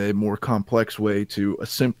texturalized in a more complex way, to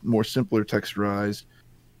a more simpler texturized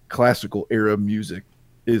classical era music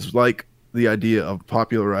is like the idea of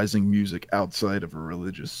popularizing music outside of a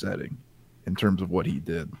religious setting in terms of what he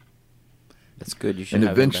did. That's good. You should And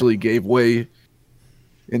have him eventually gave way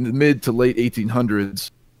in the mid to late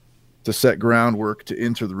 1800s to set groundwork to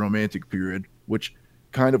enter the Romantic period, which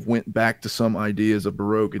kind of went back to some ideas of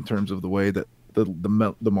Baroque in terms of the way that the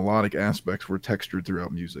melodic aspects were textured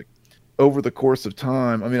throughout music. Over the course of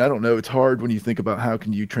time, I mean, I don't know, it's hard when you think about how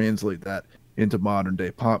can you translate that into modern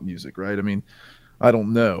day pop music, right? I mean, I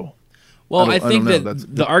don't know. Well, I think know.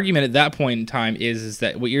 that the argument at that point in time is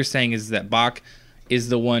that what you're saying is that Bach is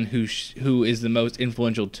the one who is the most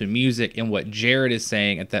influential to music, and what Jared is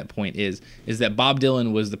saying at that point is that Bob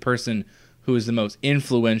Dylan was the person who is the most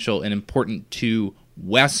influential and important to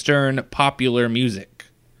Western popular music.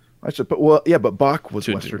 But Bach was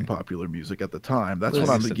To a Western degree. popular music at the time. That's Well,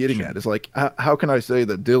 what I'm that's getting true. at. Is like, how can I say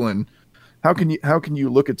that Dylan? How can you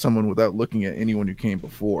look at someone without looking at anyone who came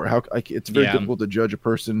before? It's very Yeah. difficult to judge a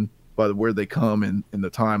person by where they come in the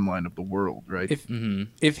timeline of the world, right?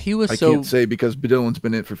 If he was I so can't say because Dylan's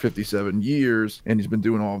been in it for 57 years and he's been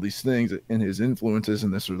doing all these things and his influences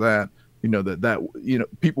and this or that, that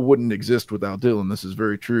people wouldn't exist without Dylan. This is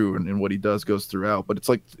very true, and what he does goes throughout. But it's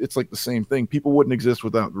like the same thing. People wouldn't exist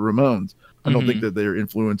without the Ramones. I don't think that their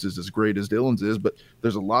influence is as great as Dylan's is, but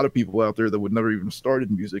there's a lot of people out there that would never even have started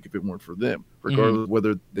music if it weren't for them, regardless of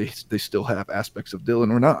whether they still have aspects of Dylan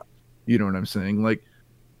or not. You know what I'm saying? Like,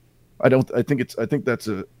 I think that's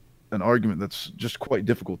an argument that's just quite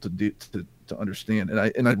difficult to understand.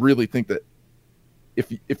 And I really think that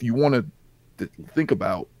if you want to think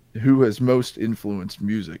about who has most influenced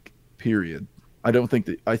music, period, I think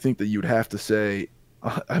that you'd have to say,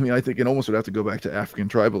 I think it almost would have to go back to African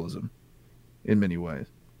tribalism in many ways.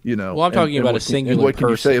 Well, I'm talking about a singular And what can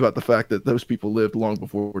you say person. about the fact that those people lived long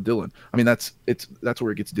before Dylan? I mean, that's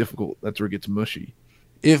where it gets difficult. That's where it gets mushy.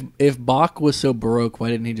 if Bach was so Baroque, why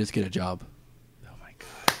didn't he just get a job?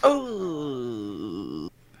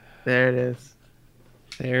 There it is.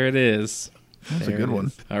 There it is. That's a There good it one.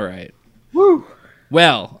 is. All right. Woo.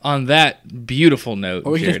 Well, on that beautiful note,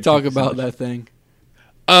 Are we going to Jared, talk thank you so about much. that thing?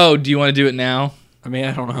 Oh, do you want to do it now? I mean,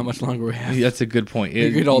 I don't know how much longer we have. That's a good point.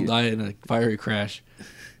 We could all die in a fiery crash.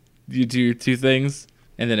 You do your two things,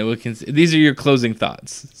 and then these are your closing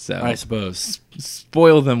thoughts. So I suppose.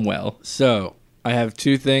 spoil them well. So, I have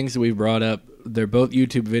two things that we brought up. They're both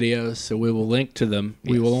YouTube videos, so we will link to them.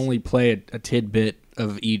 We will Yes. only play a tidbit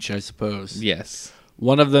of each, I suppose. Yes.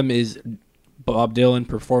 One of them is Bob Dylan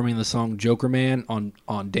performing the song Joker Man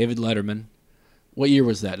on David Letterman. What year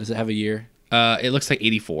was that? Does it have a year? It looks like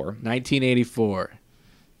 84. 1984.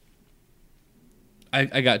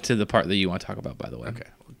 I got to the part that you want to talk about, by the way. Okay.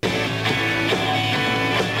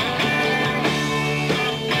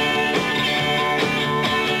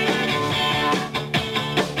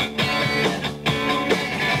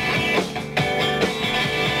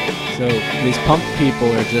 So these punk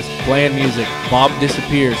people are just playing music. Bob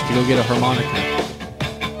disappears to go get a harmonica.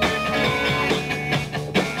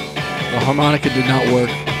 The harmonica did not work.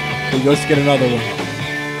 He goes to get another one.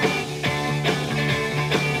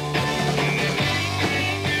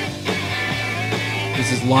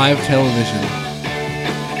 This is live television.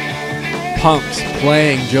 Punks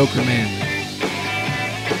playing Joker Man.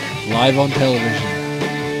 Live on television.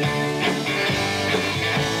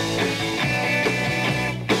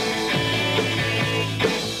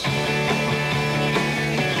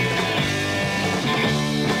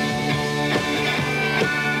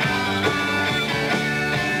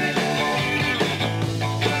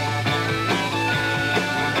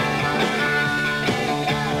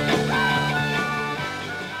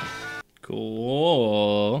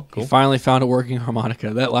 Cool. He finally found a working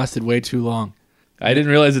harmonica. That lasted way too long. I didn't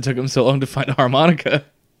realize it took him so long to find a harmonica.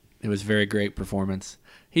 It was a very great performance.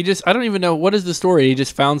 I don't even know, what is the story? He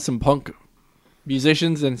just found some punk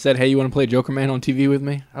musicians and said, hey, you want to play Joker Man on TV with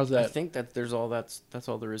me? How's I that? think that that's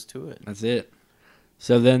all there is to it. That's it.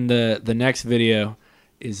 So then the next video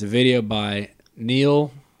is a video by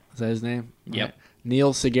Neil. Is that his name? Yep. Right.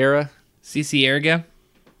 Neil Segura. CC Erga?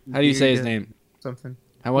 How do you say his Yeah, name? Something.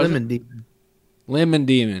 How was Lemon it? Demon. Lemon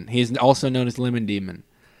Demon. He's also known as Lemon Demon.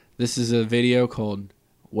 This is a video called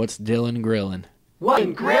What's Dylan Grillin'? What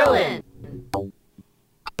grillin'?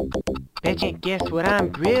 Bet you guess what I'm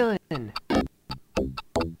grilling.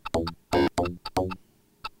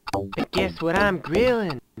 But guess what I'm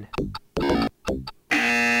grilling? A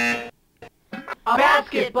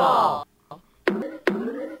basketball.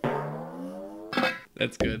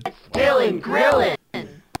 That's good. Dylan grillin'.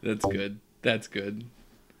 That's good. That's good.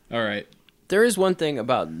 All right. There is one thing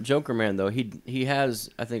about Joker Man though. He has,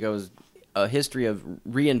 I think, a history of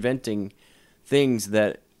reinventing things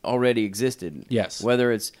that already existed. Yes.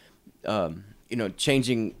 Whether it's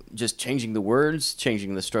changing the words,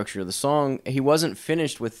 changing the structure of the song. He wasn't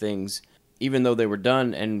finished with things, even though they were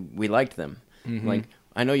done and we liked them. Mm-hmm. Like,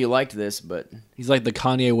 I know you liked this, but He's like the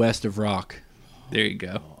Kanye West of rock. There you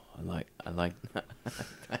go. I like.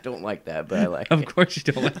 I don't like that, but I like Of it. course you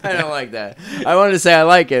don't like I that. don't like that. I wanted to say I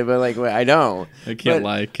like it, but like wait, I don't. I can't But-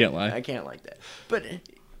 lie. I can't like that. But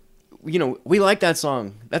we like that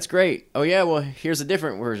song. That's great. Oh yeah, well here's a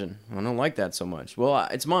different version. I don't like that so much. Well,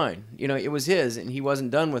 it's mine. It was his, and he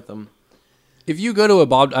wasn't done with them. If you go to a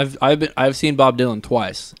Bob, I've seen Bob Dylan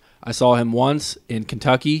twice. I saw him once in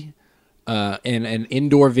Kentucky, in an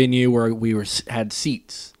indoor venue where we had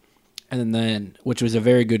seats, and then which was a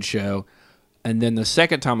very good show. And then the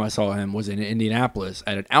second time I saw him was in Indianapolis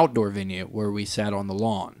at an outdoor venue where we sat on the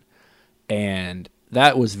lawn, and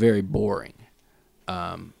that was very boring,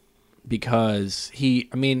 because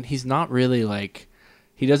he's not really like,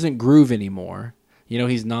 he doesn't groove anymore. He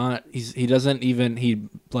doesn't even, he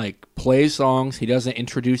like plays songs. He doesn't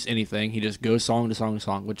introduce anything. He just goes song to song to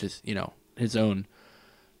song, which is, his own.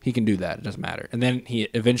 He can do that. It doesn't matter. And then he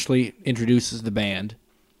eventually introduces the band,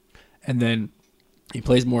 and then he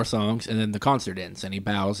plays more songs, and then the concert ends, and he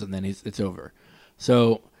bows, and then it's over.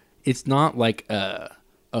 So it's not like a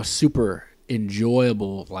super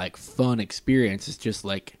enjoyable, like fun experience. It's just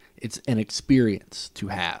like, it's an experience to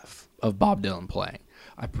have of Bob Dylan playing.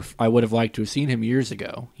 I would have liked to have seen him years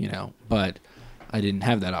ago, but I didn't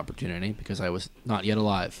have that opportunity because I was not yet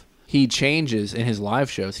alive. He changes in his live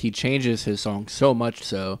shows. He changes his songs so much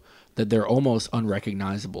so that they're almost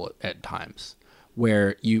unrecognizable at times,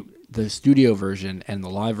 where the studio version and the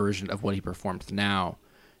live version of what he performs now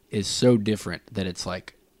is so different that it's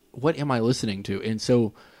like, what am I listening to? And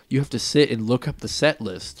so you have to sit and look up the set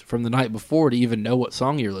list from the night before to even know what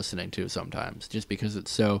song you're listening to sometimes, just because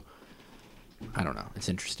it's so, I don't know, it's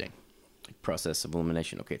interesting. Process of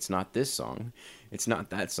elimination. Okay, it's not this song. It's not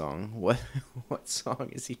that song. What song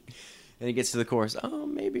is he? And he gets to the chorus. Oh,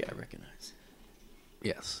 maybe I recognize.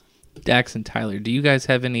 Yes. Dax and Tyler, do you guys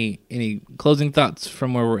have any closing thoughts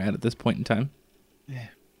from where we're at this point in time?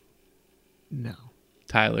 No.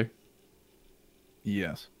 Tyler,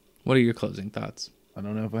 Yes. what are your closing thoughts? I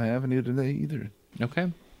don't know if I have any today either.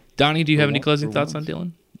 Okay. Donnie, do you have any once- closing for thoughts once. on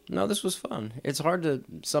Dylan? No, this was fun. It's hard to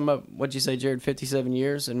sum up. What'd you say, Jared? 57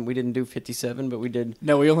 years, and we didn't do 57, but we did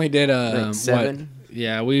No, we only did like 7.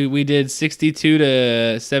 Yeah, we did 62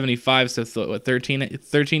 to 75, so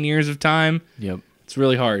 13 years of time. Yep. It's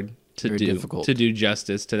really hard to Very difficult. do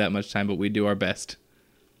justice to that much time, but we do our best.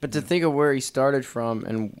 But to think of where he started from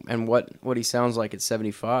and what he sounds like at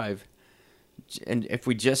 75, and if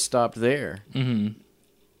we just stopped there,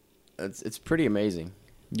 it's pretty amazing.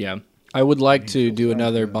 Yeah. I would like to do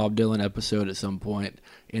another Bob Dylan episode at some point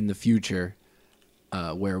in the future,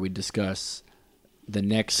 where we discuss the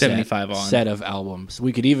next 75 on. set of albums.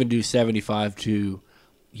 We could even do 75 to,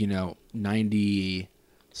 90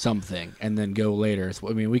 something, and then go later. So,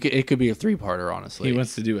 it could be a 3-parter, honestly. He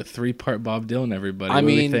wants to do a 3-part Bob Dylan, everybody. I What do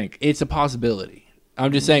we mean, think? it's a possibility.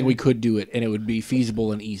 I'm just saying we could do it, and it would be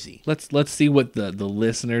feasible and easy. Let's see what the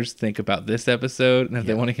listeners think about this episode, and if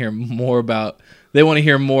they want to hear more about what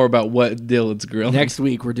Dylan's grilling. Next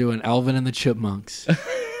week, we're doing Alvin and the Chipmunks.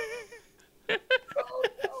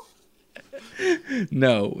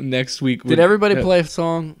 No, next week. Did everybody play a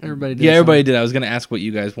song? Everybody did. Yeah, a everybody song? did. I was going to ask what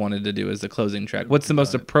you guys wanted to do as the closing track. What's the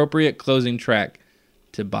most appropriate closing track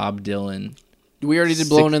to Bob Dylan? We already did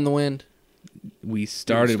 "Blowin' in the Wind." We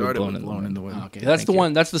started with Blown in the Blown in Wind. the Wind. Okay, that's Thank the you.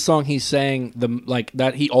 one. That's the song he's saying.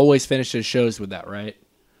 That he always finishes shows with that, right?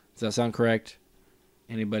 Does that sound correct?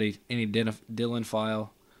 Anybody? Any Dylan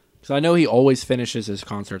file? Because I know he always finishes his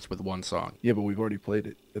concerts with one song. Yeah, but we've already played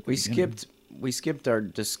it. At the beginning. We skipped our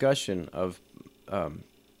discussion of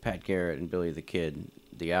Pat Garrett and Billy the Kid,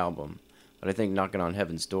 the album, but I think "Knocking on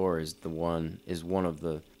Heaven's Door" is one of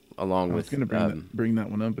the, along I was with going to bring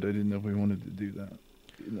that one up, but I didn't know if we wanted to do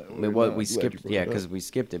that. we skipped, because we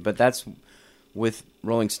skipped it. But that's with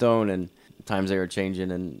Rolling Stone and Times They Are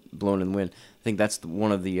Changing and Blown in the Wind. I think that's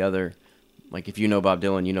one of the other, like, if you know Bob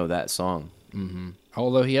Dylan, you know that song. Mm-hmm.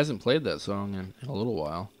 Although he hasn't played that song in a little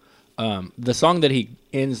while. The song that he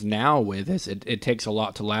ends now with is "It Takes a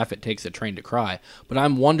Lot to Laugh, It Takes a Train to Cry." But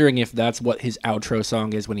I'm wondering if that's what his outro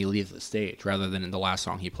song is when he leaves the stage, rather than in the last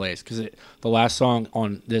song he plays. Because the last song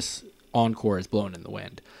on this encore is "Blown in the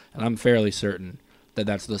Wind," and I'm fairly certain that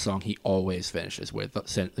that's the song he always finishes with,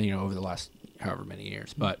 over the last however many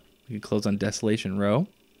years. But We could close on Desolation Row.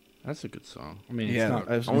 that's a good song. I mean, Yeah, it's I not,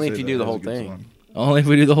 was gonna Only say if you that do the is a whole good thing. song. Only if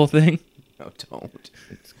we do the whole thing. No, don't.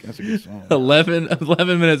 That's a good song. 11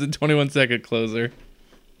 minutes and 21 second closer.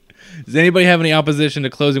 Does anybody have any opposition to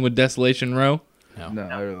closing with Desolation Row? No,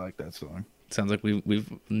 I really like that song. Sounds like we've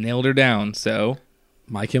nailed her down. So,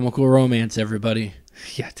 My Chemical Romance, everybody.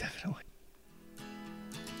 yeah, definitely.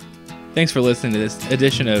 Thanks for listening to this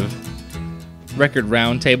edition of Record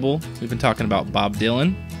Roundtable. We've been talking about Bob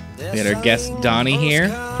Dylan. We had our guest Donnie here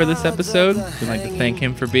for this episode. We'd like to thank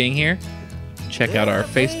him for being here. Check out our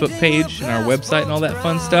Facebook page and our website and all that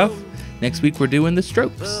fun stuff. Next week we're doing The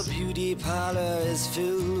Strokes. The beauty parlor is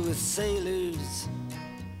filled with sailors.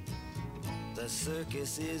 The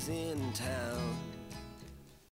circus is in town.